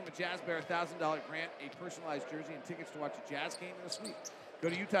visit from a Jazz Bear, $1,000 grant, a personalized jersey, and tickets to watch a Jazz game in a suite. Go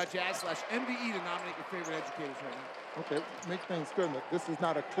to UtahJazz/MVE to nominate your favorite educators right now. Okay, make things clear. This is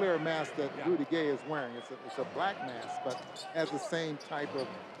not a clear mask that Rudy Gay is wearing. It's a black mask, but has the same type of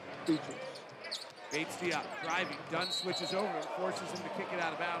features. Bates Diop driving. Dunn switches over and forces him to kick it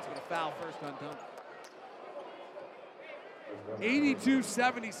out of bounds, but a foul first on Dunn.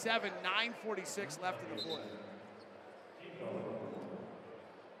 82-77, 9:46 left in the fourth.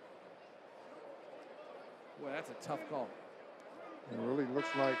 Boy, that's a tough call. It really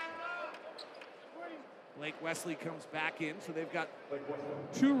looks like Blake Wesley comes back in, so they've got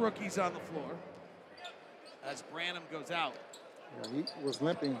 2 rookies on the floor as Branham goes out. Yeah, he was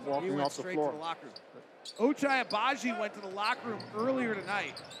limping walking off the floor. He went straight to the locker room. Ochai Agbaji went to the locker room earlier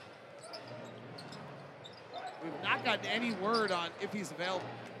tonight. We've not gotten any word on if he's available.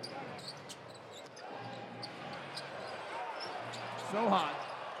 Sohan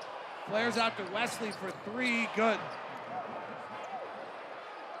flares out to Wesley for 3, good.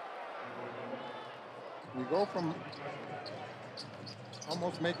 We go from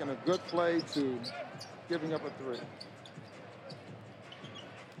almost making a good play to giving up a 3.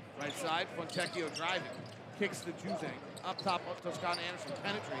 Right side, Fontecchio driving. Kicks to Juzang. Up top, Toscana Anderson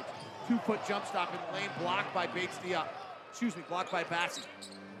penetrates. 2-foot jump stop in the lane, blocked by Bates Diop. Blocked by Bassi.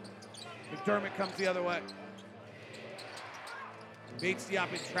 McDermott comes the other way. Bates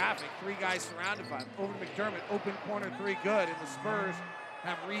Diop in traffic. 3 guys surrounded by him. Over to McDermott. Open corner 3, good. And the Spurs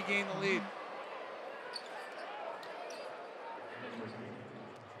have regained the lead.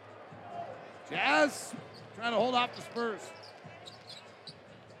 Jazz trying to hold off the Spurs.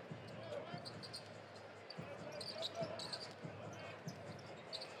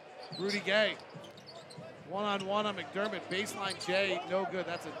 Rudy Gay. One-on-one on McDermott. Baseline J, no good.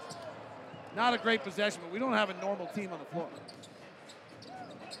 That's not a great possession, but we don't have a normal team on the floor.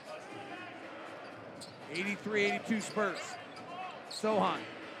 83-82 Spurs. Sohan.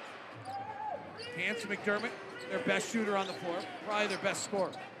 Hands to McDermott, their best shooter on the floor, probably their best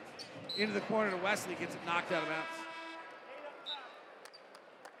scorer. Into the corner to Wesley, gets it knocked out of bounds.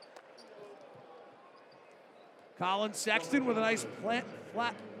 Colin Sexton with a nice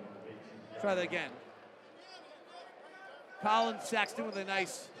flat. Try that again. Colin Sexton with a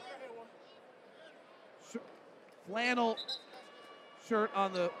nice flannel shirt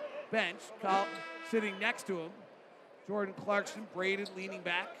on the bench. Sitting next to him. Jordan Clarkson, braided, leaning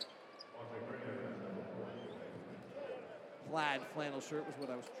back. Plaid flannel shirt was what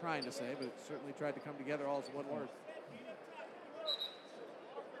I was trying to say, but it certainly tried to come together all as one word.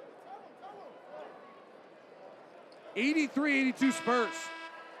 '83-82 Spurs.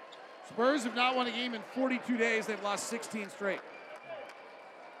 Spurs have not won a game in 42 days. They've lost 16 straight.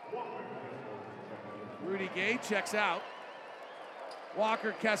 Rudy Gay checks out.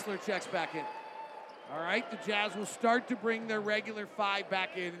 Walker Kessler checks back in. All right, the Jazz will start to bring their regular 5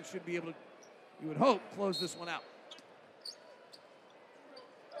 back in and should be able to, you would hope, close this one out.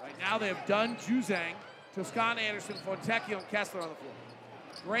 Right now they have Dunn, Juzang, Toscano, Anderson, Fontecchio, and Kessler on the floor.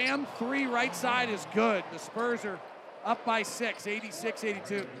 Graham, 3 right side is good. The Spurs are up by 6,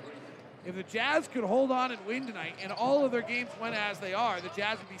 86-82. If the Jazz could hold on and win tonight, and all of their games went as they are, the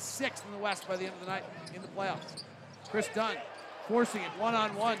Jazz would be 6th in the West by the end of the night in the playoffs. Chris Dunn forcing it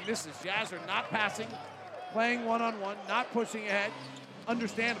one-on-one, misses. Jazz are not passing, playing one-on-one, not pushing ahead.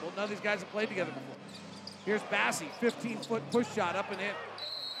 Understandable. None of these guys have played together before. Here's Bassey, 15-foot push shot up and in.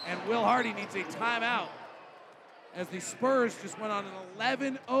 And Will Hardy needs a timeout as the Spurs just went on an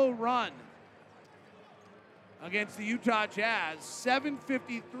 11-0 run against the Utah Jazz.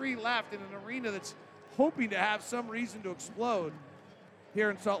 7:53 left in an arena that's hoping to have some reason to explode here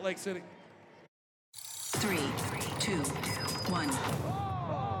in Salt Lake City. 3, 2,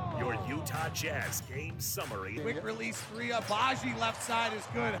 1. Your Utah Jazz game summary. Quick release 3. Abaji left side is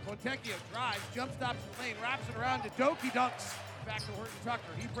good. Fontecchio drives, jump stops the lane, wraps it around to Doki, dunks. Back to Horton Tucker.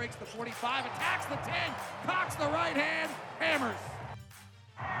 He breaks the 45, attacks the 10, cocks the right hand, hammers.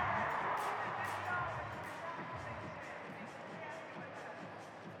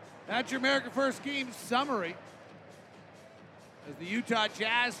 That's your America First game summary as the Utah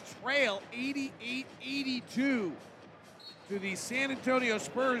Jazz trail 88-82 to the San Antonio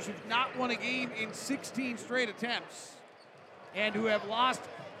Spurs, who've not won a game in 16 straight attempts and who have lost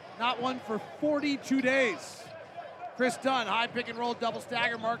not one for 42 days. Chris Dunn, high pick and roll, double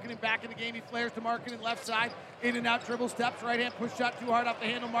stagger, Markkanen back in the game. He flares to Markkanen, left side, in and out, dribble steps, right hand push shot too hard off the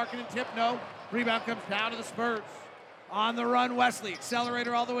handle. Markkanen tip, no. Rebound comes down to the Spurs. On the run, Wesley,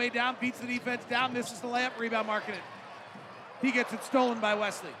 accelerator all the way down, beats the defense down, misses the layup, rebound Markkanen. He gets it stolen by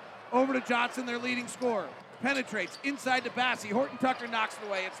Wesley. Over to Johnson, their leading scorer. Penetrates inside to Bassey. Horton Tucker knocks it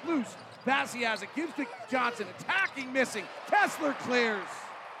away. It's loose. Bassey has it, gives to Johnson, attacking, missing. Kessler clears.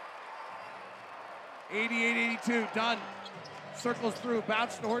 88-82, Dunn circles through,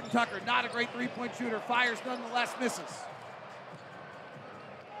 bounces to Horton Tucker. Not a great three-point shooter, fires nonetheless, misses.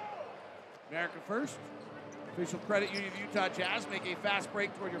 America First, official credit union of Utah Jazz. Make a fast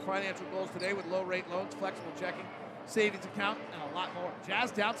break toward your financial goals today with low-rate loans, flexible checking, savings account, and a lot more.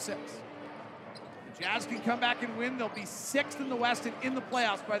 Jazz down 6. The Jazz can come back and win. They'll be 6th in the West and in the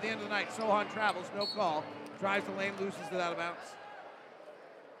playoffs by the end of the night. Sohan travels, no call. Drives the lane, loses it out of bounds.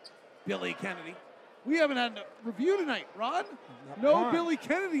 Billy Kennedy. We haven't had a review tonight, Ron. No Billy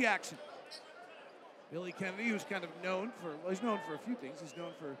Kennedy action. Billy Kennedy, who's kind of known for, well, he's known for a few things. He's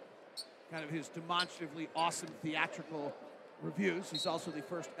known for kind of his demonstratively awesome theatrical reviews. He's also the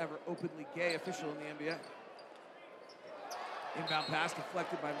first ever openly gay official in the NBA. Inbound pass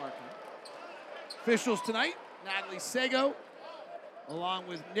deflected by Markkanen. Officials tonight, Natalie Sego, along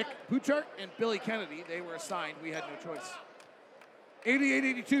with Nick Bouchard and Billy Kennedy. They were assigned. We had no choice.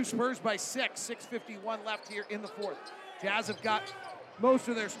 88-82, Spurs by 6. 6:51 left here in the fourth. Jazz have got most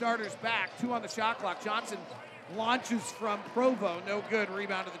of their starters back. 2 on the shot clock. Johnson launches from Provo. No good.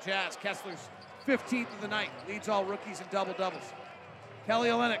 Rebound to the Jazz. Kessler's 15th of the night. Leads all rookies in double-doubles. Kelly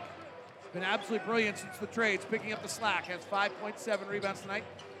Olynyk been absolutely brilliant since the trades, picking up the slack. Has 5.7 rebounds tonight.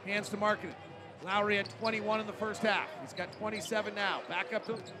 Hands to Markkanen. Lowry had 21 in the first half. He's got 27 now. Back up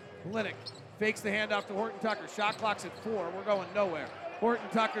to Olynyk. Fakes the handoff to Horton Tucker. Shot clock's at 4. We're going nowhere. Horton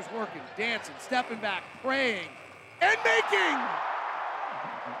Tucker's working, dancing, stepping back, praying, and making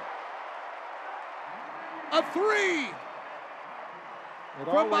a 3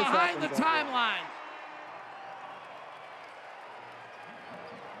 from behind the timeline.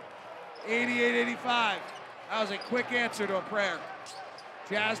 88-85. That was a quick answer to a prayer.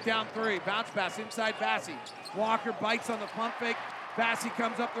 Jazz down 3. Bounce pass inside Bassey. Walker bites on the pump fake. Bassey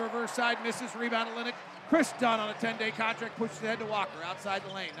comes up the reverse side, misses, rebound Olynyk. Chris Dunn on a 10-day contract, pushes ahead to Walker, outside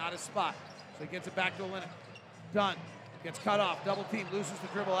the lane, not his spot. So he gets it back to Olynyk. Dunn gets cut off, double team, loses the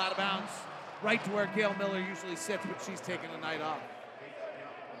dribble, out of bounds. Right to where Gail Miller usually sits, but she's taking a night off.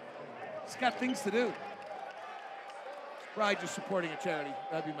 She's got things to do. Probably just supporting a charity,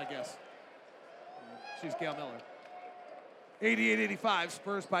 that'd be my guess. She's Gail Miller. 88-85,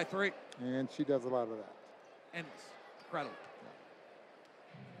 Spurs by 3. And she does a lot of that. Endless, incredible.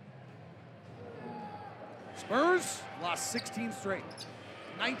 Spurs lost 16 straight,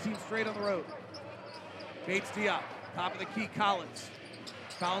 19 straight on the road. Bates Diop, top of the key, Collins.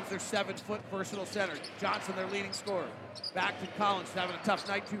 Collins, their 7-foot versatile center. Johnson, their leading scorer. Back to Collins, having a tough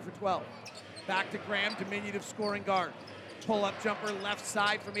night, 2 for 12. Back to Graham, diminutive scoring guard. Pull-up jumper left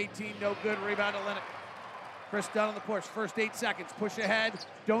side from 18, no good. Rebound to Olynyk. Chris Dunn on the push. First 8 seconds. Push ahead.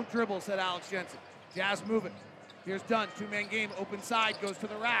 Don't dribble, said Alex Jensen. Jazz move it. Here's Dunn. Two-man game. Open side. Goes to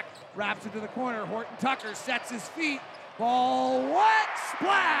the rack. Wraps it to the corner. Horton Tucker sets his feet. Ball wet.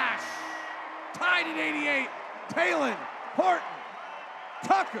 Splash. Tied at 88. Talen Horton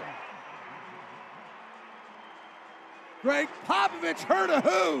Tucker. Greg Popovich hurt a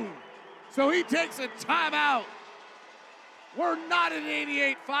who. So he takes a timeout. We're not at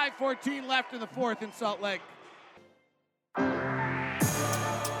 88. 5:14 left in the fourth in Salt Lake.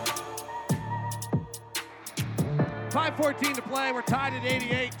 .5:14 to play. We're tied at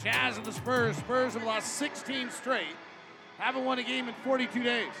 88. Jazz and the Spurs. Spurs have lost 16 straight. Haven't won a game in 42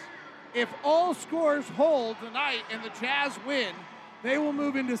 days. If all scores hold tonight and the Jazz win, they will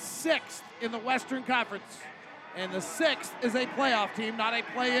move into 6th in the Western Conference. And the 6th is a playoff team, not a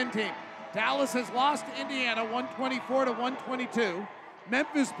play-in team. Dallas has lost to Indiana 124-122.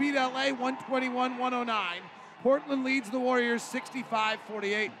 Memphis beat LA 121-109. Portland leads the Warriors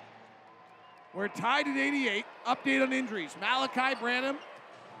 65-48. We're tied at 88. Update on injuries. Malachi Branham,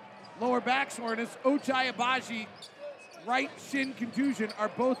 lower back soreness. Ochai Agbaji, right shin contusion, are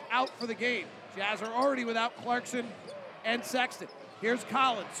both out for the game. Jazz are already without Clarkson and Sexton. Here's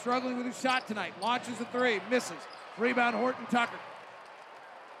Collins, struggling with his shot tonight. Launches a three, misses. Rebound, Horton Tucker.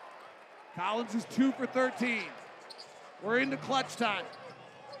 Collins is 2 for 13. We're into clutch time.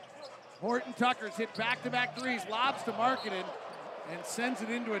 Horton Tucker's hit back-to-back threes, lobs to Markkanen, and sends it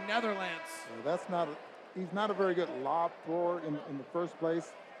into a Netherlands. He's not a very good lob thrower in the first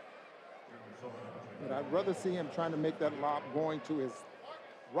place. But I'd rather see him trying to make that lob going to his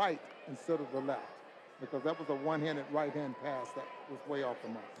right instead of the left, because that was a one-handed right-hand pass that was way off the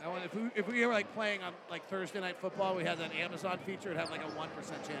mark. Now, if we were like playing on like Thursday Night Football, we had that Amazon feature, it'd have like a 1%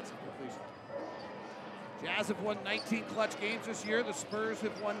 chance of completion. Jazz have won 19 clutch games this year. The Spurs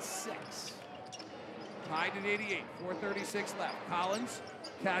have won 6. Tied at 88, 4:36 left. Collins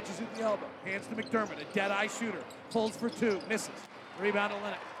catches at the elbow, hands to McDermott, a dead-eye shooter, pulls for 2, misses. Rebound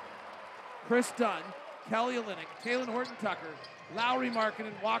Olynyk. Chris Dunn, Kelly Olynyk, Talen Horton Tucker, Lowry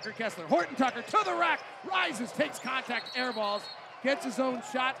Markkanen, Walker Kessler. Horton Tucker to the rack, rises, takes contact, airballs, gets his own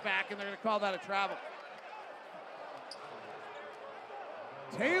shot back, and they're going to call that a travel.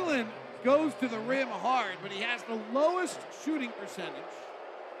 Talen goes to the rim hard, but he has the lowest shooting percentage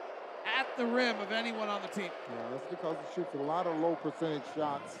at the rim of anyone on the team. Yeah, that's because he shoots a lot of low percentage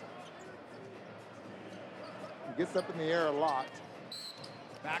shots. He gets up in the air a lot.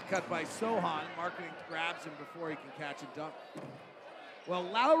 Back cut by Sohan. Markkanen grabs him before he can catch a dunk. Well,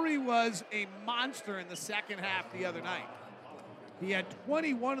 Lowry was a monster in the second half the other night. He had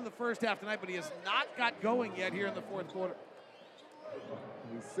 21 in the first half tonight, but he has not got going yet here in the fourth quarter.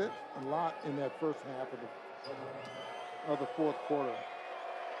 He sit a lot in that first half of the fourth quarter.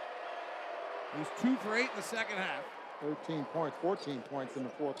 He's 2 for 8 in the second half. 13 points, 14 points in the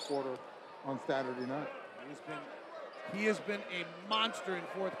fourth quarter on Saturday night. He has been a monster in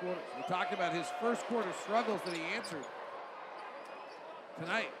fourth quarters. We talked about his first quarter struggles that he answered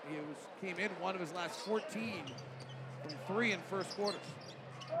tonight. He came in one of his last 14 from 3 in first quarters.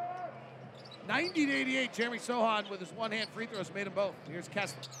 90-88, Jeremy Sohan with his one-hand free throws made them both. Here's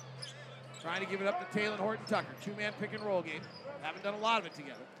Kessler trying to give it up to Talen Horton Tucker. 2-man pick and roll game. Haven't done a lot of it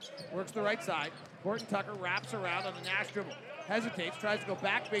together. Works the right side. Horton Tucker wraps around on the Nash dribble. Hesitates, tries to go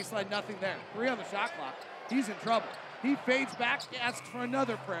back baseline, nothing there. 3 on the shot clock. He's in trouble. He fades back, asks for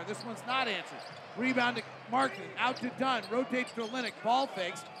another prayer. This one's not answered. Rebound to Markkanen, out to Dunn, rotates to Olynyk, ball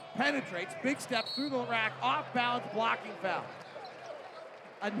fakes, penetrates, big step through the rack, off bounds, blocking foul.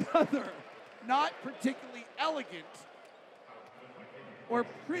 Another not particularly elegant or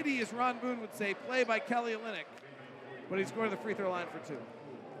pretty, as Ron Boone would say, play by Kelly Olynyk, but he's going to the free throw line for 2.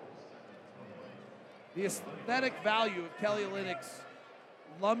 The aesthetic value of Kelly Olynyk's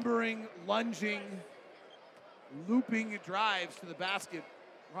lumbering, lunging, looping drives to the basket,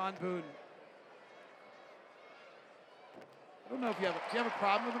 Ron Boone. I don't know if do you have a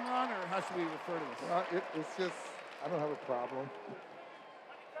problem with him, Ron, or how should we refer to this? It's just, I don't have a problem.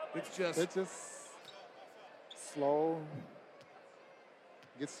 It's just slow,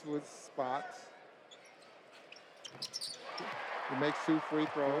 gets to his spots. He makes 2 free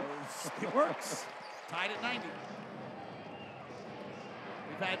throws. It works. Tied at 90.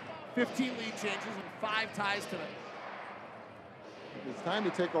 We've had 15 lead changes and 5 ties tonight. It's time to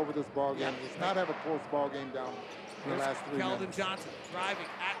take over this ball game. Let's not have a close ball game down in the last 3 Keldon minutes. Johnson driving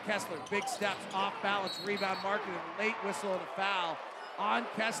at Kessler. Big steps, off balance, rebound Markkanen. Late whistle and a foul on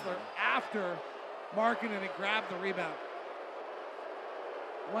Kessler after Markkanen had grabbed the rebound.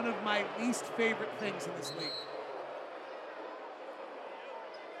 One of my least favorite things in this league.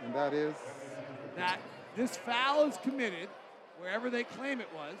 And that is? That this foul is committed wherever they claim it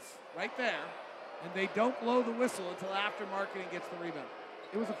was, right there, and they don't blow the whistle until after Markkanen gets the rebound.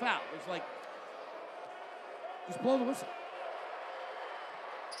 It was a foul. It was like, just blow the whistle.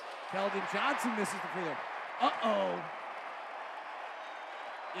 Keldon Johnson misses the free throw. Uh-oh.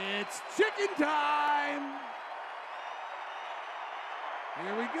 It's chicken time.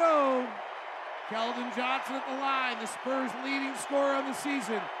 Here we go. Keldon Johnson at the line, the Spurs' leading scorer on the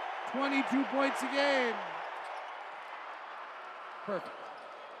season. 22 points a game. Perfect.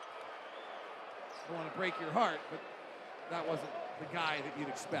 I don't want to break your heart, but that wasn't the guy that you'd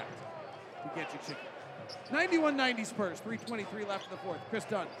expect to get you chicken. 91-90 Spurs, 3:23 left in the fourth. Chris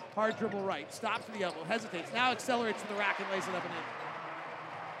Dunn, hard dribble right, stops to the elbow, hesitates, now accelerates to the rack and lays it up and in.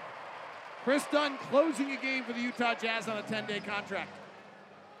 Chris Dunn closing a game for the Utah Jazz on a 10-day contract.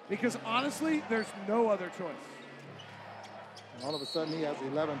 Because honestly, there's no other choice. And all of a sudden, he has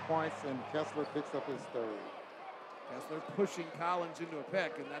 11 points, and Kessler picks up his third. Kessler pushing Collins into a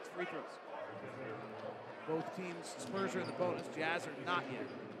pick, and that's free throws. Both teams, Spurs are in the bonus. Jazz are not yet.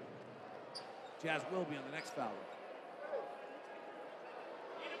 Jazz will be on the next foul.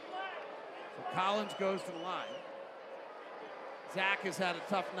 So Collins goes to the line. Zach has had a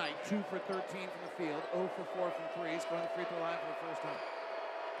tough night. 2 for 13 from the field, 0 for 4 from 3. He's going to the free throw line for the first time.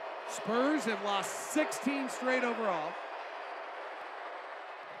 Spurs have lost 16 straight overall.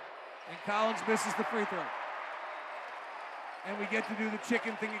 And Collins misses the free throw. And we get to do the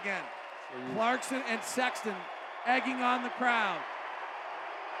chicken thing again. Clarkson and Sexton egging on the crowd.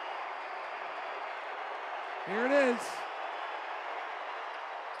 Here it is.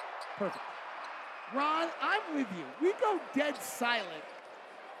 Perfect. Ron, I'm with you. We go dead silent.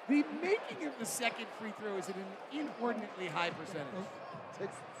 The making of the second free throw is at an inordinately high percentage. Take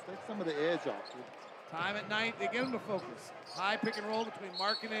some of the edge off. Time at night, they get him to focus. High pick and roll between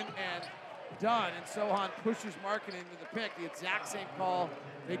Markkanen and Dunn, and Sohan pushes Markkanen into the pick. The exact same call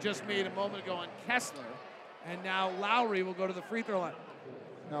they just made a moment ago on Kessler. And now Lowry will go to the free throw line.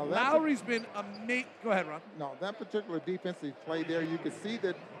 Now Lowry's been amazing. Go ahead, Ron. No, that particular defensive play there, you could see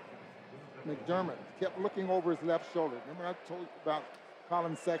that McDermott kept looking over his left shoulder. Remember I told you about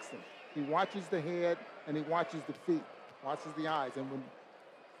Colin Sexton. He watches the head and he watches the feet, watches the eyes. And when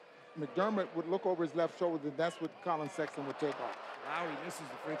McDermott would look over his left shoulder, then that's what Colin Sexton would take off. Lowry misses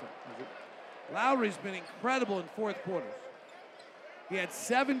the free throw. Lowry's been incredible in fourth quarters. He had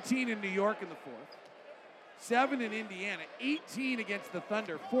 17 in New York in the fourth, 7 in Indiana, 18 against the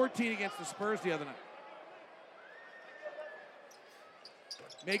Thunder, 14 against the Spurs the other night.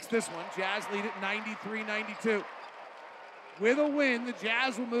 Makes this one. Jazz lead at 93-92. With a win, the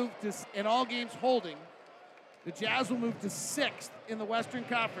Jazz will move to, in all games holding, the Jazz will move to 6th in the Western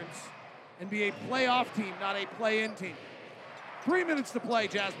Conference and be a playoff team, not a play-in team. 3 minutes to play,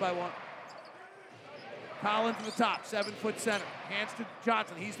 Jazz by 1. Collins to the top, 7-foot center. Hands to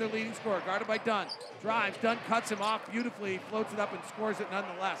Johnson. He's their leading scorer, guarded by Dunn. Drives. Dunn cuts him off beautifully, floats it up and scores it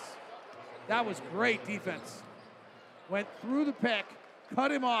nonetheless. That was great defense. Went through the pick,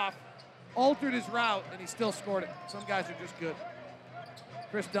 cut him off, altered his route, and he still scored it. Some guys are just good.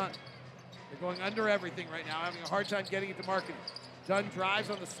 Chris Dunn. They're going under everything right now, having a hard time getting it to Markkanen. Dunn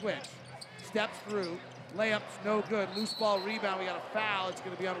drives on the switch, steps through, layup's no good, loose ball rebound, we got a foul, it's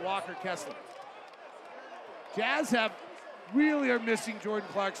going to be on Walker Kessler. Jazz really are missing Jordan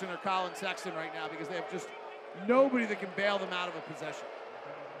Clarkson or Colin Sexton right now because they have just nobody that can bail them out of a possession.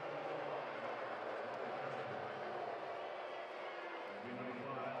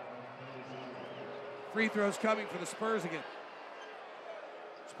 Free throws coming for the Spurs again.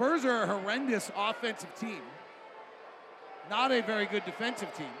 Spurs are a horrendous offensive team, not a very good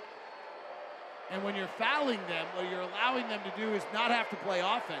defensive team. And when you're fouling them, what you're allowing them to do is not have to play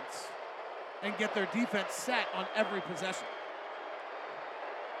offense and get their defense set on every possession.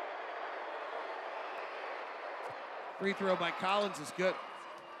 Free throw by Collins is good.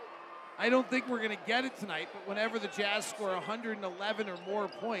 I don't think we're going to get it tonight, but whenever the Jazz score 111 or more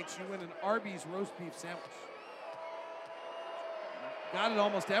points, you win an Arby's roast beef sandwich. Got it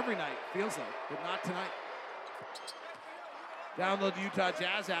almost every night, feels like, but not tonight. Download the Utah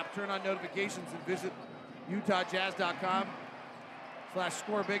Jazz app, turn on notifications, and visit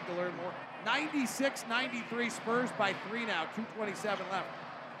utahjazz.com/scorebig to learn more. 96-93 Spurs by 3 now, 2:27 left.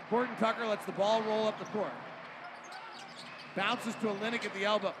 Horton Tucker lets the ball roll up the court. Bounces to Olynyk at the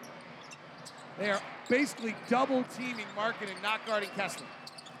elbow. They are basically double teaming Markkanen, not guarding Kessler.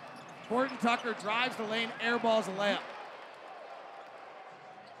 Horton Tucker drives the lane, airballs a layup.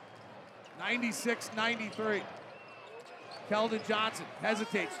 96-93. Keldon Johnson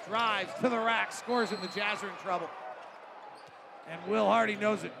hesitates, drives to the rack, scores it, and the Jazz are in trouble. And Will Hardy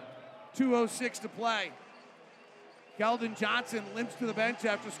knows it. 2:06 to play. Keldon Johnson limps to the bench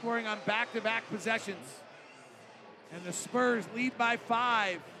after scoring on back-to-back possessions. And the Spurs lead by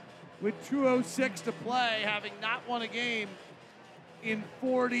 5 with 2:06 to play, having not won a game in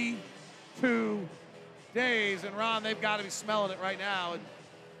 42 days. And Ron, they've got to be smelling it right now. And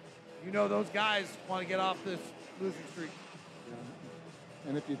you know those guys want to get off this losing streak.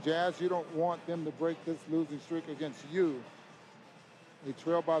 And if you're Jazz, you don't want them to break this losing streak against you. They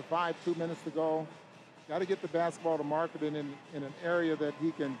trail by 5, 2 minutes to go. Got to get the basketball to Markkanen in an area that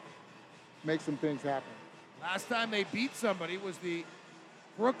he can make some things happen. Last time they beat somebody was the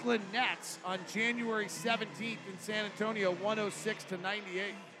Brooklyn Nets on January 17th in San Antonio,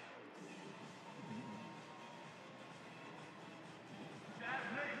 106-98.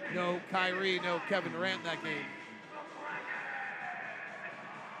 No Kyrie, no Kevin Durant in that game.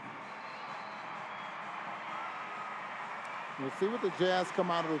 We'll see what the Jazz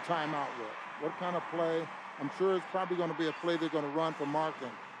come out of the timeout with. What kind of play? I'm sure it's probably going to be a play they're going to run for Markkanen.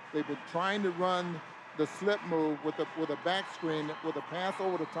 They've been trying to run the slip move with a back screen, with a pass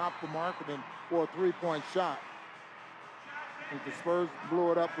over the top for Markkanen for a three-point shot. I think the Spurs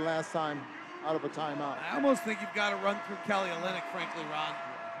blew it up the last time out of a timeout. I almost think you've got to run through Kelly Olynyk, frankly, Ron.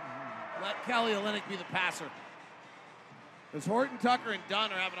 Let Kelly Olynyk be the passer. Because Horton Tucker and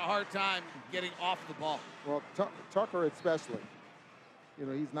Dunn are having a hard time getting off the ball. Well, Tucker especially. You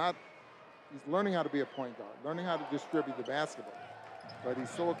know, he's learning how to be a point guard, learning how to distribute the basketball. But he's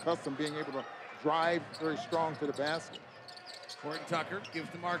so accustomed being able to drive very strong to the basket. Horton Tucker gives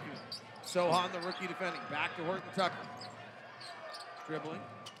to Markkanen. Sohan, the rookie defending, back to Horton Tucker. Dribbling,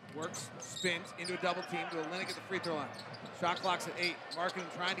 works, spins into a double team to Olynyk at the free throw line. Shot clock's at 8.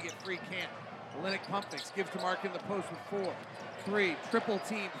 Markkanen trying to get free, can't. Olynyk pump fakes, gives to Markkanen the post with 4. 3, triple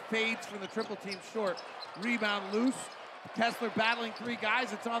team, fades from the triple team short. Rebound loose. Kessler battling 3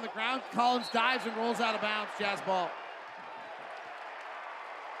 guys. It's on the ground. Collins dives and rolls out of bounds. Jazz ball.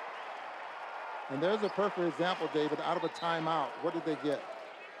 And there's a perfect example, David, out of a timeout. What did they get?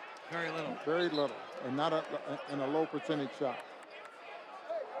 Very little. Very little, and not a low percentage shot.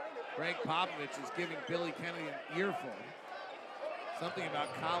 Greg Popovich is giving Billy Kennedy an earful. Something about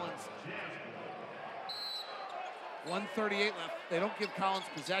Collins. 1:38 left. They don't give Collins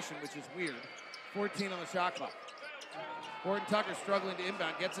possession, which is weird. 14 on the shot clock. Horton Tucker struggling to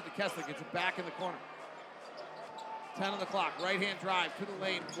inbound, gets it to Kessler, gets it back in the corner. 10 on the clock, right-hand drive to the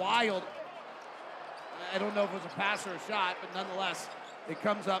lane, wild. I don't know if it was a pass or a shot, but nonetheless, it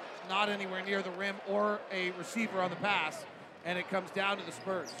comes up not anywhere near the rim or a receiver on the pass, and it comes down to the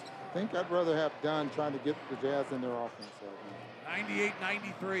Spurs. I think I'd rather have Dunn trying to get the Jazz in their offense right now.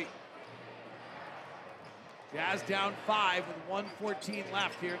 98-93. Jazz down 5 with 1:14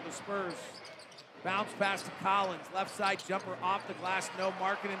 left here at the Spurs. Bounce pass to Collins. Left side jumper off the glass. No.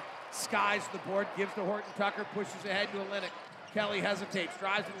 Markkanen skies the board. Gives to Horton Tucker. Pushes ahead to Olynyk. Kelly hesitates.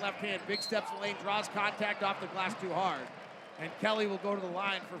 Drives with the left hand. Big steps in the lane. Draws contact off the glass too hard. And Kelly will go to the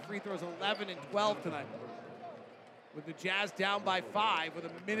line for free throws 11 and 12 tonight. With the Jazz down by 5 with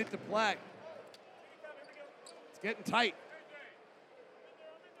a minute to play. It's getting tight.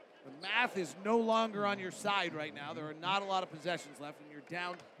 The math is no longer on your side right now. There are not a lot of possessions left, and you're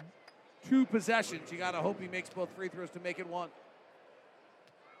down 2 possessions. You got to hope he makes both free throws to make it 1.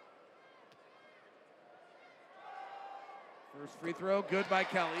 First free throw, good by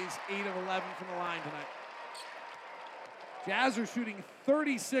Kelly. He's 8 of 11 from the line tonight. Jazz are shooting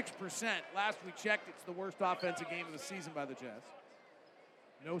 36%. Last we checked, it's the worst offensive game of the season by the Jazz.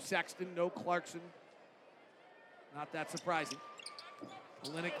 No Sexton, no Clarkson. Not that surprising.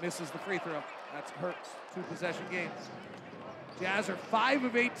 Olynyk misses the free throw. That hurts. 2-possession games. Jazz are 5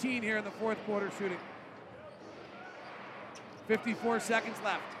 of 18 here in the fourth quarter shooting. 54 seconds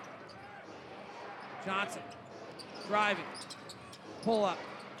left. Johnson driving. Pull up.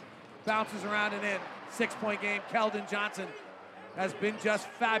 Bounces around and in. 6-point game. Keldon Johnson has been just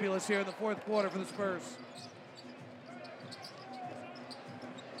fabulous here in the fourth quarter for the Spurs.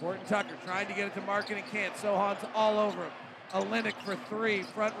 Horton Tucker trying to get it to Markkanen, can't. Sohan's all over him. Olynyk for 3,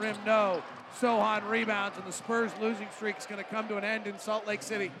 front rim, no. Sohan rebounds, and the Spurs losing streak is going to come to an end in Salt Lake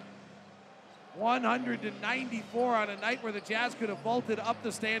City. 194 on a night where the Jazz could have vaulted up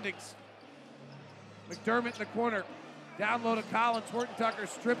the standings. McDermott in the corner, down low to Collins. Horton Tucker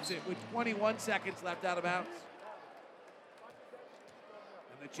strips it with 21 seconds left out of bounds.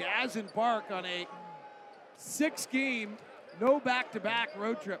 And the Jazz embark on a 6-game, no back-to-back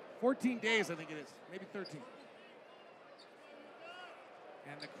road trip. 14 days, I think it is, maybe 13.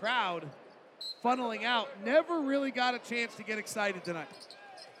 And the crowd funneling out never really got a chance to get excited tonight.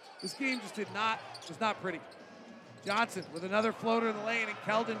 This game just was not pretty. Johnson with another floater in the lane, and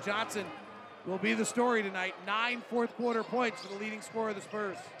Keldon Johnson will be the story tonight. 9 fourth-quarter points for the leading scorer of the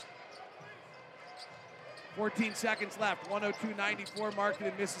Spurs. 14 seconds left. 102-94.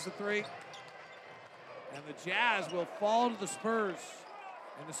 Markkanen misses a three. And the Jazz will fall to the Spurs.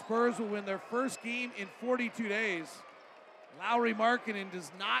 And the Spurs will win their first game in 42 days. Lauri Markkanen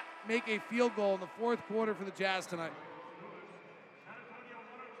does not make a field goal in the fourth quarter for the Jazz tonight.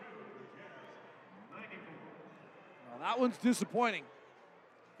 Well, that one's disappointing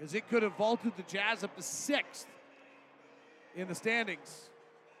because it could have vaulted the Jazz up to 6th in the standings.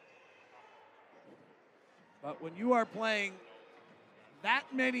 But when you are playing that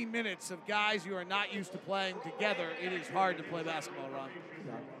many minutes of guys you are not used to playing together, it is hard to play basketball, Ron.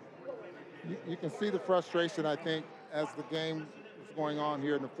 You can see the frustration, I think, as the game is going on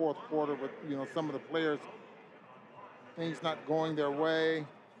here in the fourth quarter with, some of the players, things not going their way,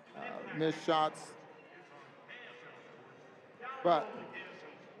 missed shots. But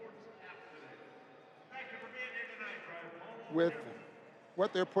with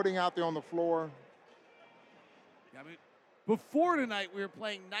what they're putting out there on the floor. I mean, before tonight, we were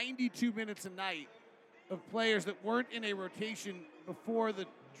playing 92 minutes a night of players that weren't in a rotation before the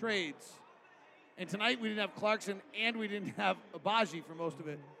trades. And tonight we didn't have Clarkson and we didn't have Agbaji for most of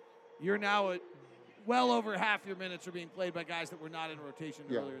it. You're now at well over half your minutes are being played by guys that were not in rotation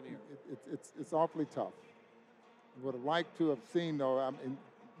earlier in the year. It's awfully tough. I would have liked to have seen, though,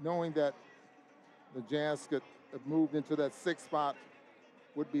 knowing that the Jazz could have moved into that 6th spot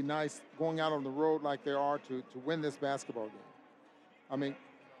would be nice going out on the road like they are to win this basketball game.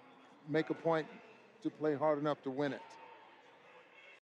 Make a point to play hard enough to win it.